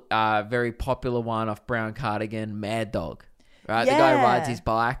example, very popular one off Brown Cardigan, Mad Dog. Right, the guy who rides his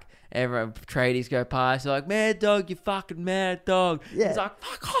bike. Everyone, tradies go past. They're like, Mad Dog, you fucking Mad Dog. Yeah. He's like,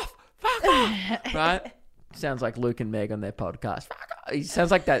 fuck off. Right? Sounds like Luke and Meg on their podcast. Fuck off. He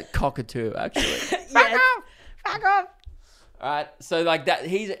sounds like that cockatoo, actually. Fuck off. All right. So, like that,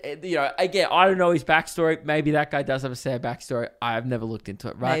 he's, you know, again, I don't know his backstory. Maybe that guy does have a sad backstory. I've never looked into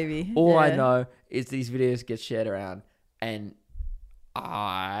it, right? Maybe. All I know is these videos get shared around and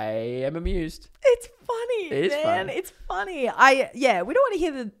I am amused. It's funny, it is man. Fun. It's funny. We don't want to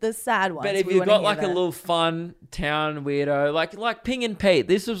hear the sad ones. But if you've got like a little fun town weirdo, like Ping and Pete,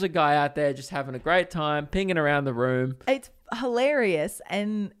 this was a guy out there just having a great time, pinging around the room. It's hilarious,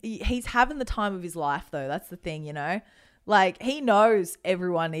 and he's having the time of his life, though. That's the thing, you know. Like he knows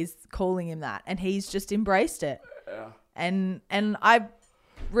everyone is calling him that, and he's just embraced it. Yeah. And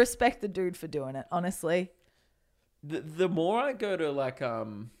respect the dude for doing it, honestly. The more I go to like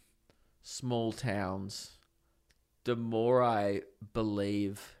small towns, the more I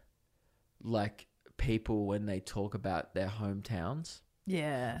believe like people when they talk about their hometowns.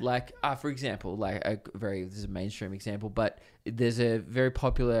 Yeah. Like, for example, like this is a mainstream example, but there's a very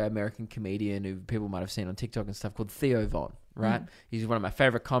popular American comedian who people might have seen on TikTok and stuff called Theo Von, right? He's one of my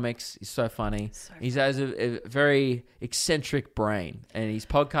favorite comics. He's so funny. He has a very eccentric brain, and his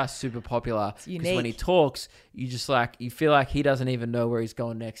podcast's super popular because when he talks, you feel like he doesn't even know where he's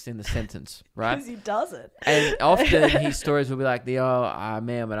going next in the sentence, right? Because he doesn't. And often his stories will be like,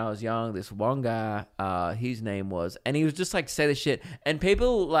 man, when I was young, this one guy, his name was, and he was just like say the shit, and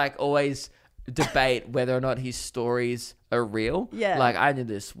people like always debate whether or not his stories are real. Yeah. Like, I knew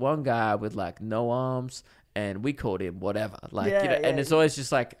this one guy with like no arms, and we called him whatever. Like, and it's always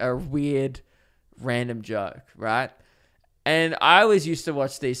just like a weird, random joke, right? And I always used to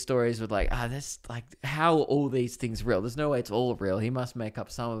watch these stories with like, that's like, how are all these things real? There's no way it's all real. He must make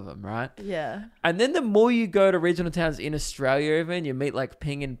up some of them, right? Yeah. And then the more you go to regional towns in Australia, even you meet like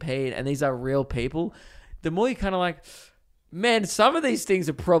Ping and Pete, and these are real people, the more you kind of like, man, some of these things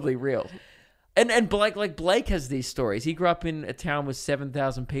are probably real. And Blake has these stories. He grew up in a town with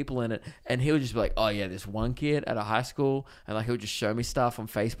 7,000 people in it, and he would just be like, oh yeah, this one kid at a high school, and like he would just show me stuff on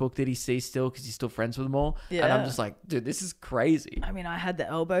Facebook that he sees still because he's still friends with them all. Yeah. And I'm just like, dude, this is crazy. I mean, I had the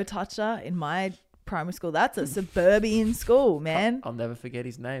elbow toucher in my primary school. That's a suburban school, man. I'll never forget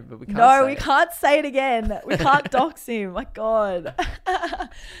his name, but we can't can't say it again. We can't dox him. My God.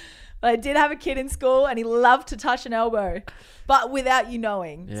 But I did have a kid in school, and he loved to touch an elbow, but without you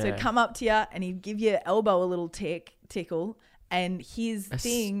knowing. Yeah. So come up to you, and he'd give your elbow a little tickle, and his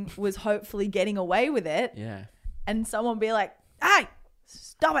thing was hopefully getting away with it. Yeah. And someone be like, hey,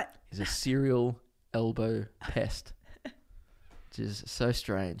 stop it. He's a serial elbow pest, which is so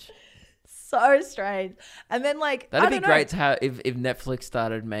strange. So strange. And then like, that'd be great to have if Netflix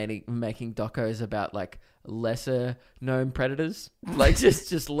started making docos about like lesser known predators, like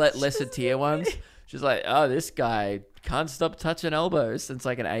just lesser tier ones. Just like, oh, this guy can't stop touching elbows. It's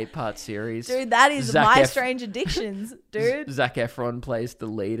like an 8-part series. Dude, that is my strange addictions, dude. Zac Efron plays the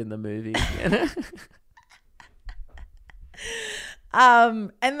lead in the movie.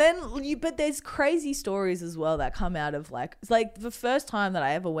 And then but there's crazy stories as well that come out of like, it's like the first time that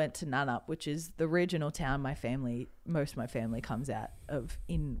I ever went to Nannup, which is the regional town most of my family comes out of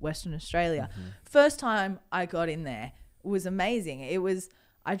in Western Australia. Mm-hmm. First time I got in there was amazing. It was,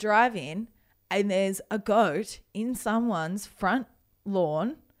 I drive in and there's a goat in someone's front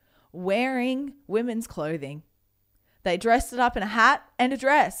lawn wearing women's clothing. They dressed it up in a hat and a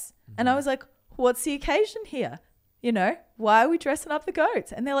dress. Mm-hmm. And I was like, what's the occasion here? You know, why are we dressing up the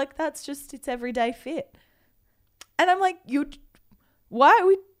goats? And they're like, that's just its everyday fit. And I'm like,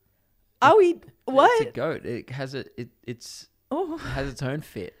 what? It's a goat. It has it has its own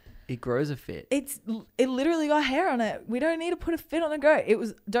fit. It grows a fit. It literally got hair on it. We don't need to put a fit on a goat.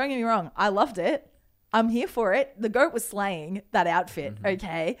 Don't get me wrong, I loved it. I'm here for it. The goat was slaying that outfit,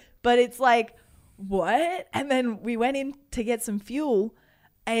 okay? But it's like, what? And then we went in to get some fuel,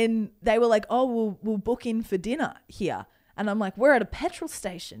 and they were like, oh, we'll book in for dinner here. And I'm like, we're at a petrol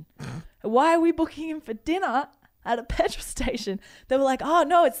station. Why are we booking in for dinner at a petrol station? They were like, oh,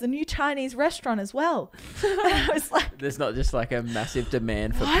 no, it's the new Chinese restaurant as well. And I was like, there's not just like a massive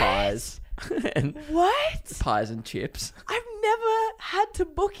demand for pies. And what? Pies and chips. I've never had to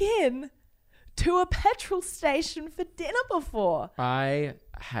book in to a petrol station for dinner before. I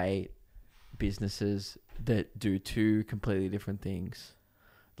hate businesses that do two completely different things.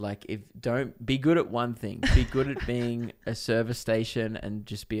 Like, don't be good at one thing. Be good at being a service station and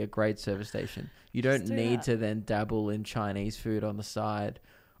just be a great service station. You don't need to then dabble in Chinese food on the side.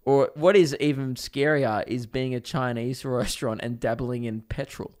 Or what is even scarier is being a Chinese restaurant and dabbling in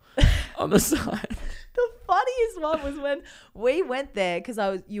petrol on the side. The funniest one was when we went there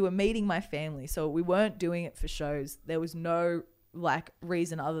because you were meeting my family. So we weren't doing it for shows. There was no like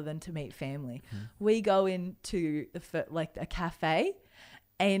reason other than to meet family. We go into a cafe.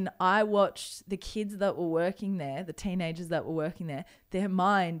 And I watched the kids that were working there, the teenagers that were working there, their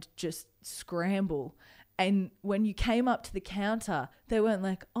mind just scramble. And when you came up to the counter, they weren't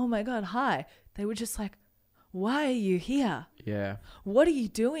like, oh my God, hi. They were just like, why are you here? Yeah. What are you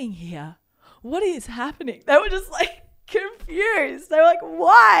doing here? What is happening? They were just like confused. They were like,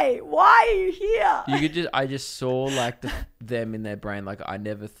 why? Why are you here? I just saw like them in their brain. Like, I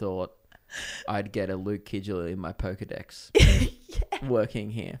never thought I'd get a Luke Kidgel in my Pokedex. Working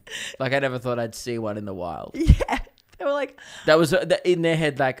here. Like, I never thought I'd see one in the wild. Yeah. They were like, that was in their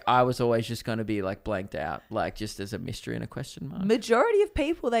head. Like I was always just going to be like blanked out, like just as a mystery and a question mark. Majority of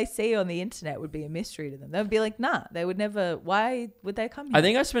people they see on the internet would be a mystery to them. They would be like, nah, they would never. Why would they come here? I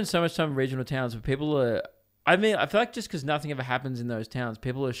think I spend so much time in regional towns where people are. I mean, I feel like just because nothing ever happens in those towns,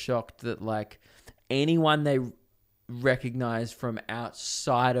 people are shocked that like anyone they recognize from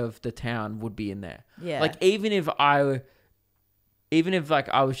outside of the town would be in there. Yeah. Like even if like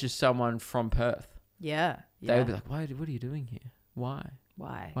I was just someone from Perth. Yeah. They would be like, "Why? What are you doing here? Why?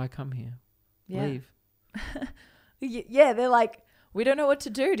 Why come here? Yeah. Leave." Yeah, they're like, we don't know what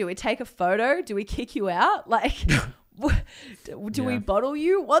to do. Do we take a photo? Do we kick you out? Like, do we bottle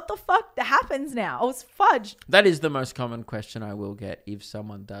you? What the fuck happens now? Oh, it's fudge. That is the most common question I will get if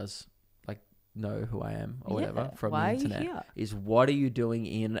someone does like know who I am or whatever from the internet. Are you here? Is what are you doing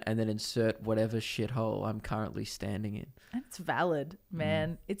in, and then insert whatever shithole I'm currently standing in. And it's valid,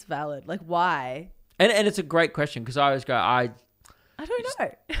 man. It's valid. Like, why? And it's a great question because I always go, I don't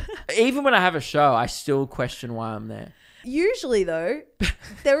know. Even when I have a show, I still question why I'm there. Usually, though,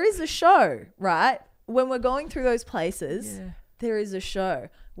 there is a show, right? When we're going through those places, there is a show.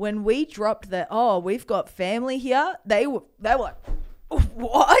 When we dropped that, we've got family here, they were like,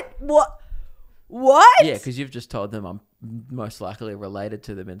 what? Yeah, because you've just told them I'm most likely related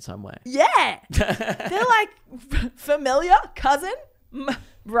to them in some way. Yeah. They're like, familiar, cousin,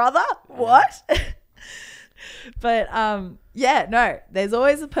 brother, what? But no, there's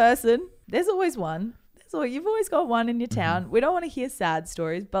always a person. There's always one. You've always got one in your town. We don't want to hear sad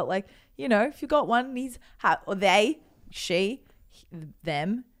stories, but like, you know, if you got one, or they, she,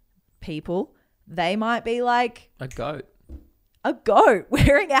 them, people, they might be like a goat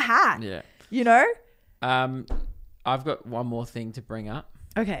wearing a hat. Yeah. You know? I've got one more thing to bring up.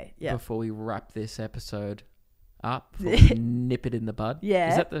 Okay. Yeah. Before we wrap this episode up, nip it in the bud. Yeah.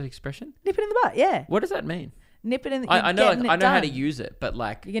 Is that the expression? Nip it in the butt. Yeah. What does that mean? Nip it in. I know how to use it, but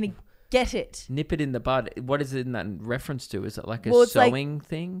like you're gonna get it. Nip it in the bud. What is it in that reference to? Is it like a sewing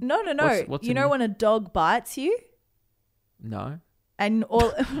thing? No. What's you know when a dog bites you? No. And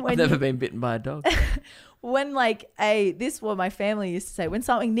I've never been bitten by a dog. When this is what my family used to say. When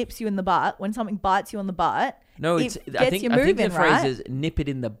something nips you in the butt, when something bites you on the butt, no, I think the phrase is nip it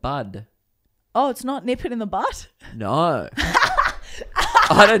in the bud. Oh, it's not nip it in the butt? No.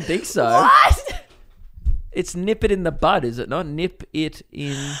 I don't think so. What? It's nip it in the bud, is it not? Nip it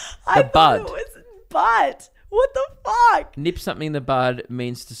in I the bud. It was butt. What the fuck? Nip something in the bud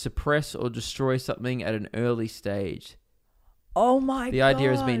means to suppress or destroy something at an early stage. Oh my God. The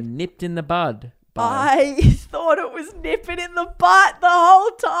idea has been nipped in the bud. I thought it was nip it in the butt the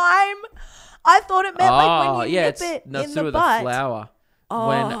whole time. I thought it meant when you nip it in the butt. It's with a flower. Oh.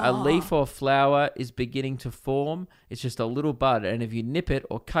 When a leaf or flower is beginning to form, it's just a little bud. And if you nip it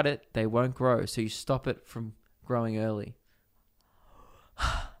or cut it, they won't grow. So you stop it from growing early.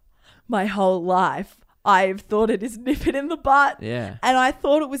 My whole life, I've thought it is nip it in the butt. Yeah. And I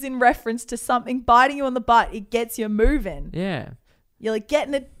thought it was in reference to something biting you on the butt. It gets you moving. Yeah. You're like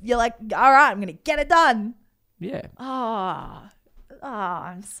getting it. You're like, all right, I'm going to get it done. Yeah.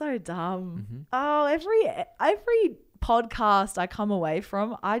 I'm so dumb. Mm-hmm. Oh, every podcast I come away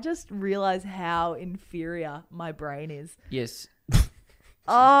from, I just realize how inferior my brain is. Yes.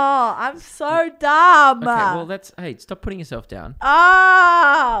 Oh, I'm so dumb. Okay, well, stop putting yourself down.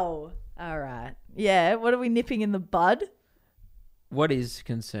 Oh, all right. Yeah, what are we nipping in the bud? What is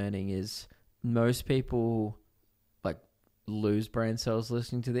concerning is most people lose brain cells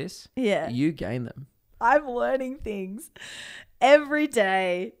listening to this. Yeah. You gain them. I'm learning things every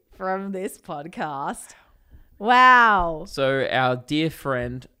day from this podcast. Wow. So our dear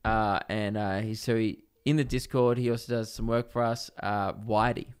friend, he in the Discord, he also does some work for us,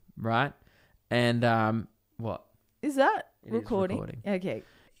 Whitey, right? And what? Is that it recording? Is recording. Okay.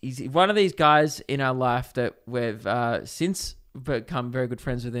 He's one of these guys in our life that we've since become very good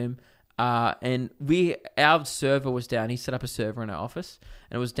friends with him. And our server was down. He set up a server in our office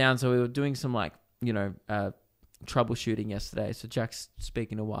and it was down. So we were doing some troubleshooting yesterday. So Jack's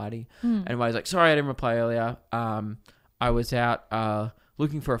speaking to Whitey and Whitey's like, sorry, I didn't reply earlier. I was out,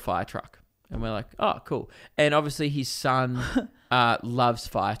 looking for a fire truck. And we're like, oh, cool. And obviously his son, loves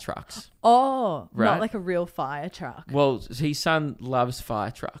fire trucks. Oh, right? Not like a real fire truck. Well, his son loves fire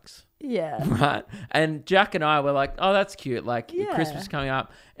trucks. Yeah. Right. And Jack and I were like, oh, that's cute. Like Christmas coming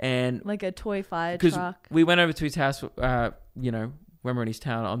up and like a toy fire truck. We went over to his house, when we're in his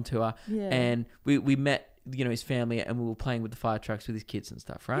town on tour and we met, his family and we were playing with the fire trucks with his kids and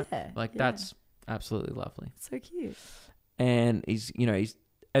stuff. Right. Yeah. That's absolutely lovely. So cute. And he's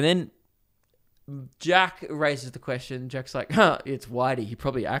and then Jack raises the question. Jack's like, it's Whitey. He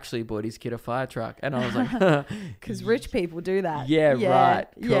probably actually bought his kid a fire truck. And I was like, because rich people do that. Yeah, right.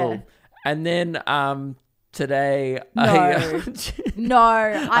 Cool. Yeah. And then today, I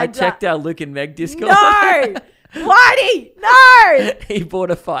checked our Luke and Meg Discord. No, Whitey, no. He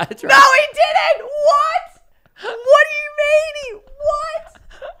bought a fire truck. No, he didn't. What? What do you mean? What?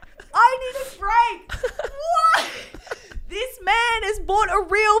 I need a break. What? This man has bought a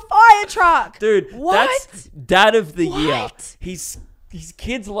real fire truck. Dude, what? That's dad of the year. His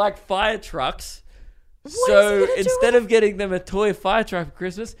kids like fire trucks. So instead of getting them a toy fire truck for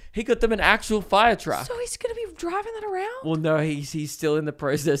Christmas, he got them an actual fire truck. So he's going to be driving that around? Well, no, he's still in the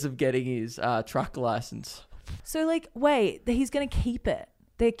process of getting his truck license. So, like, wait, he's going to keep it.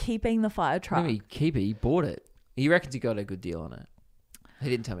 They're keeping the fire truck. No, he keep it. He bought it. He reckons he got a good deal on it. He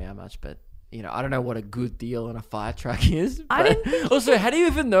didn't tell me how much, but, you know, I don't know what a good deal on a fire truck is. I didn't. Also, how do you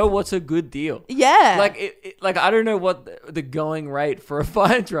even know what's a good deal? Yeah. Like I don't know what the going rate for a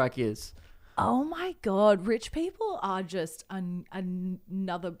fire truck is. Oh my God. Rich people are just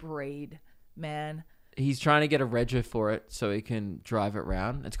another breed, man. He's trying to get a rego for it so he can drive it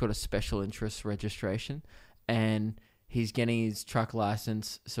around. It's called a special interest registration. And he's getting his truck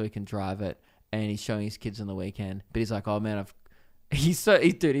license so he can drive it. And he's showing his kids on the weekend. But he's like, oh man, he's such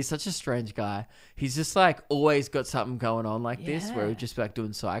a strange guy. He's just like always got something going on like this where he's just like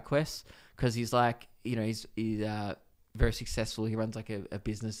doing side quests. Because he's like, you know, he's very successful. He runs like a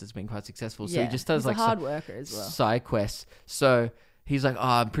business that's been quite successful. So he just does like a hard worker as well. Side quests. So he's like, oh,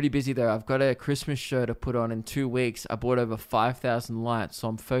 I'm pretty busy though. I've got a Christmas show to put on in 2 weeks. I bought over 5,000 lights. So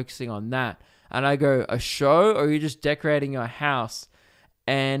I'm focusing on that. And I go, a show or are you just decorating your house?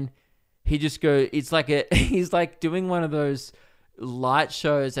 And he just goes, he's like doing one of those light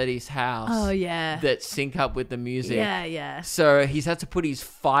shows at his house. Oh, yeah. That sync up with the music. Yeah, yeah. So he's had to put his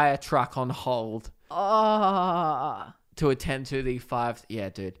fire truck on hold. Oh. To attend to the five. Yeah,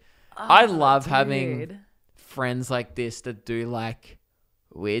 dude. Oh, I love having friends like this that do like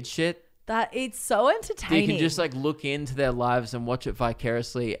weird shit. That it's so entertaining. You can just like look into their lives and watch it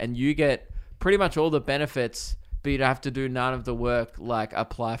vicariously, and you get pretty much all the benefits, but you'd have to do none of the work, like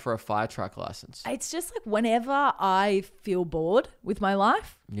apply for a fire truck license. It's just like whenever I feel bored with my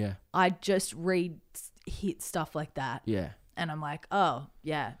life, I just hit stuff like that. Yeah. And I'm like, oh,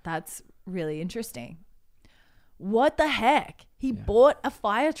 yeah, that's really interesting. What the heck? He bought a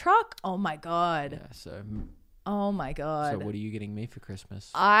fire truck? Oh my God. Yeah, so... Oh my God. So what are you getting me for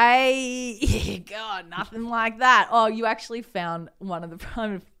Christmas? God, nothing like that. Oh, you actually found one of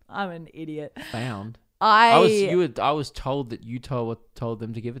the... I'm an idiot. Found? I was told that you told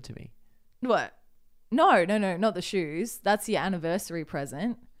them to give it to me. What? No, not the shoes. That's your anniversary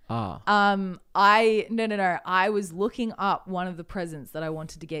present. Ah. I was looking up one of the presents that I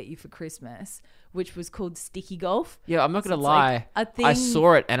wanted to get you for Christmas, which was called Sticky Golf. Yeah, I'm not gonna lie. Like I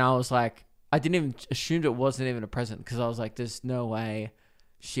saw it and I was like, I didn't even assumed it wasn't even a present because I was like, there's no way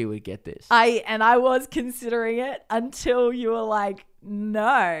she would get this. I was considering it until you were like,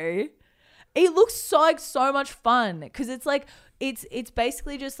 no. It looks so much fun because it's like it's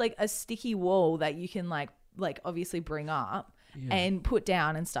basically just like a sticky wall that you can like obviously bring up and put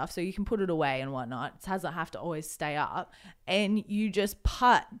down and stuff, so you can put it away and whatnot. It doesn't have to always stay up, and you just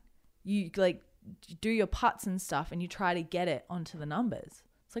putt. You like do your putts and stuff, and you try to get it onto the numbers.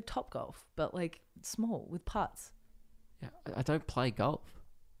 It's like Topgolf, but like small with putts. Yeah, I don't play golf.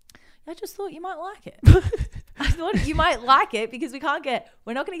 I just thought you might like it. I thought you might like it because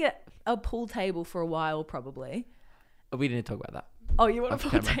we're not going to get a pool table for a while probably. We didn't talk about that. Oh, you want a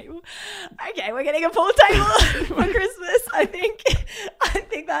pool table? Okay, we're getting a pool table for Christmas. I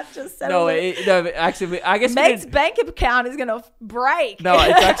think that just settles it. No, actually, I guess Meg's bank account is going to break. No,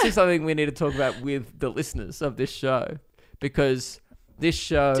 it's actually something we need to talk about with the listeners of this show because this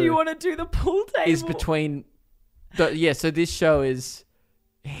show... Do you want to do the pool table? ...is between... so this show is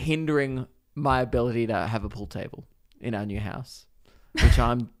hindering my ability to have a pool table in our new house, which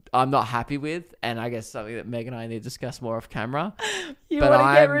I'm not happy with, and I guess something that Meg and I need to discuss more off camera. You want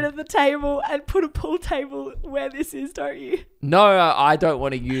to get rid of the table and put a pool table where this is, don't you? No, I don't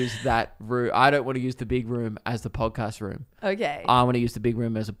want to use that room. I don't want to use the big room as the podcast room. Okay. I want to use the big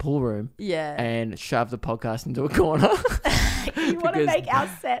room as a pool room. Yeah. And shove the podcast into a corner. You want to make our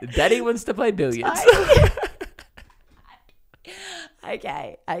set. Daddy wants to play billiards.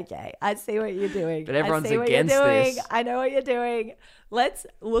 Okay. I see what you're doing. But everyone's against this. I know what you're doing. Let's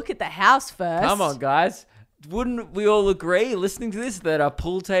look at the house first. Come on, guys. Wouldn't we all agree, listening to this, that our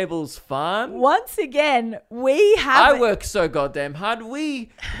pool table's fun? Once again, we have... I work so goddamn hard.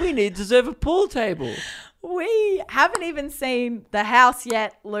 We deserve a pool table. We haven't even seen the house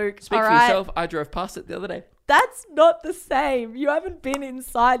yet, Luke. Speak for yourself. I drove past it the other day. That's not the same. You haven't been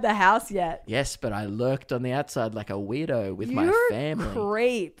inside the house yet. Yes, but I lurked on the outside like a weirdo with my family.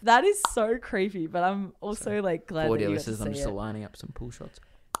 Creep. That is so creepy, but I'm also like glad that you got to see I'm still it. lining up some pool shots.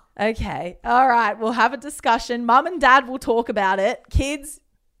 Okay. All right. We'll have a discussion. Mum and Dad will talk about it. Kids,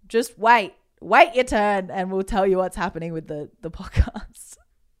 just wait. Wait your turn and we'll tell you what's happening with the podcast.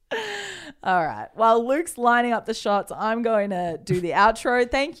 All right. While Luke's lining up the shots, I'm going to do the outro.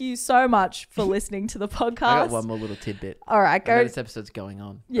 Thank you so much for listening to the podcast. I got one more little tidbit. All right, go. I know this episode's going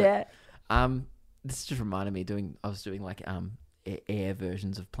on. Yeah. This just reminded me I was doing like air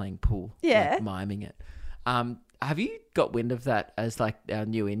versions of playing pool. Yeah. Like miming it. Have you got wind of that as like our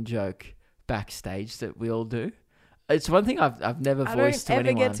new in-joke backstage that we all do? It's one thing I've never voiced to anyone.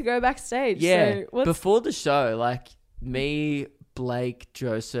 I don't ever get to go backstage. Yeah. So before the show, like me, Blake,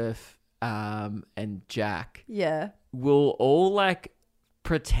 Joseph, and Jack will all like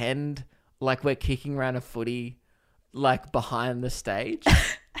pretend like we're kicking around a footy like behind the stage.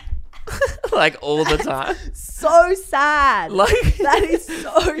 Like all the time. So sad. Like that is so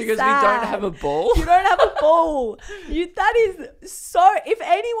sad. Because we don't have a ball. You don't have a ball. That is so. If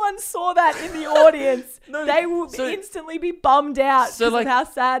anyone saw that in the audience, they will instantly be bummed out because of how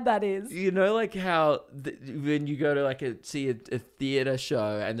sad that is. You know, like how when you go to like see a theater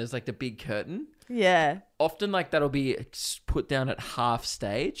show and there's like the big curtain. Yeah. Often like that'll be put down at half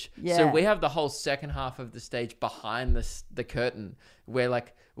stage. Yeah. So we have the whole second half of the stage behind the curtain where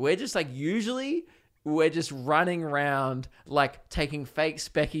like we're just like usually we're just running around like taking fake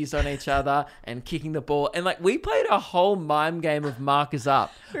speckies on each other and kicking the ball. And like we played a whole mime game of markers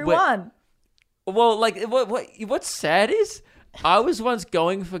up. Who won? Well, like what's sad is I was once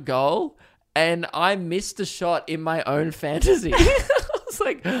going for goal and I missed a shot in my own fantasy. It's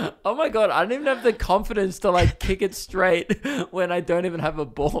like, oh my God, I don't even have the confidence to like kick it straight when I don't even have a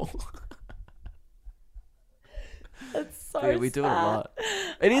ball. That's so Yeah, we do it a sad. lot.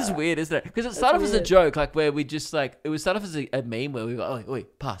 It is weird, isn't it? Because it started off as a joke, like where we just like, it would start off as a meme where we go, oh,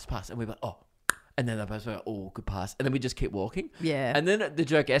 wait, pass. And we go, oh. And then the person go, oh, good pass. And then we just keep walking. Yeah. And then the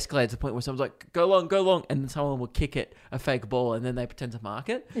joke escalates to the point where someone's like, go long. And then someone will kick it, a fake ball, and then they pretend to mark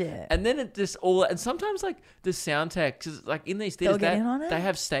it. Yeah. And then it just and sometimes like the sound tech, cause like in these theaters, they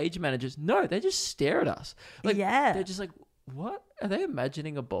have stage managers. No, they just stare at us. Like, they're just like, what? Are they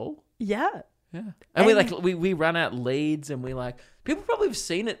imagining a ball? Yeah. Yeah. And we run out leads and we like, people probably have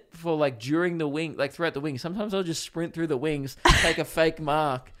seen it for like during the wing, like throughout the wing. Sometimes I'll just sprint through the wings, take a fake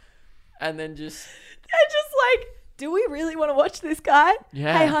mark. And then they're just like, do we really want to watch this guy?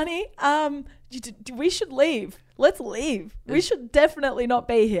 Yeah. Hey, honey, we should leave. Let's leave. We should definitely not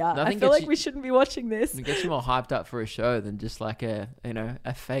be here. I feel like we shouldn't be watching this. It gets you more hyped up for a show than just like a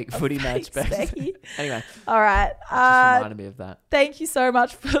fake footy match. Anyway. All right. Just reminded me of that. Thank you so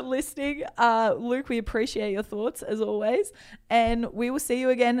much for listening. Luke, we appreciate your thoughts as always. And we will see you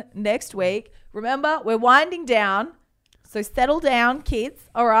again next week. Remember, we're winding down. So settle down, kids.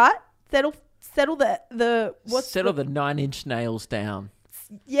 All right. Settle the 9-inch nails down.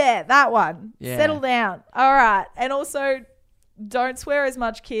 Yeah, that one. Yeah. Settle down. All right. And also, don't swear as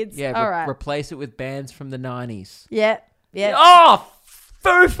much, kids. Yeah. All right. Replace it with bands from the 90s. Yeah. Yeah. Oh,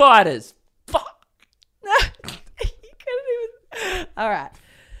 Foo Fighters. Fuck. You couldn't even. All right.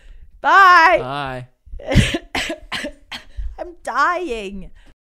 Bye. Bye. I'm dying.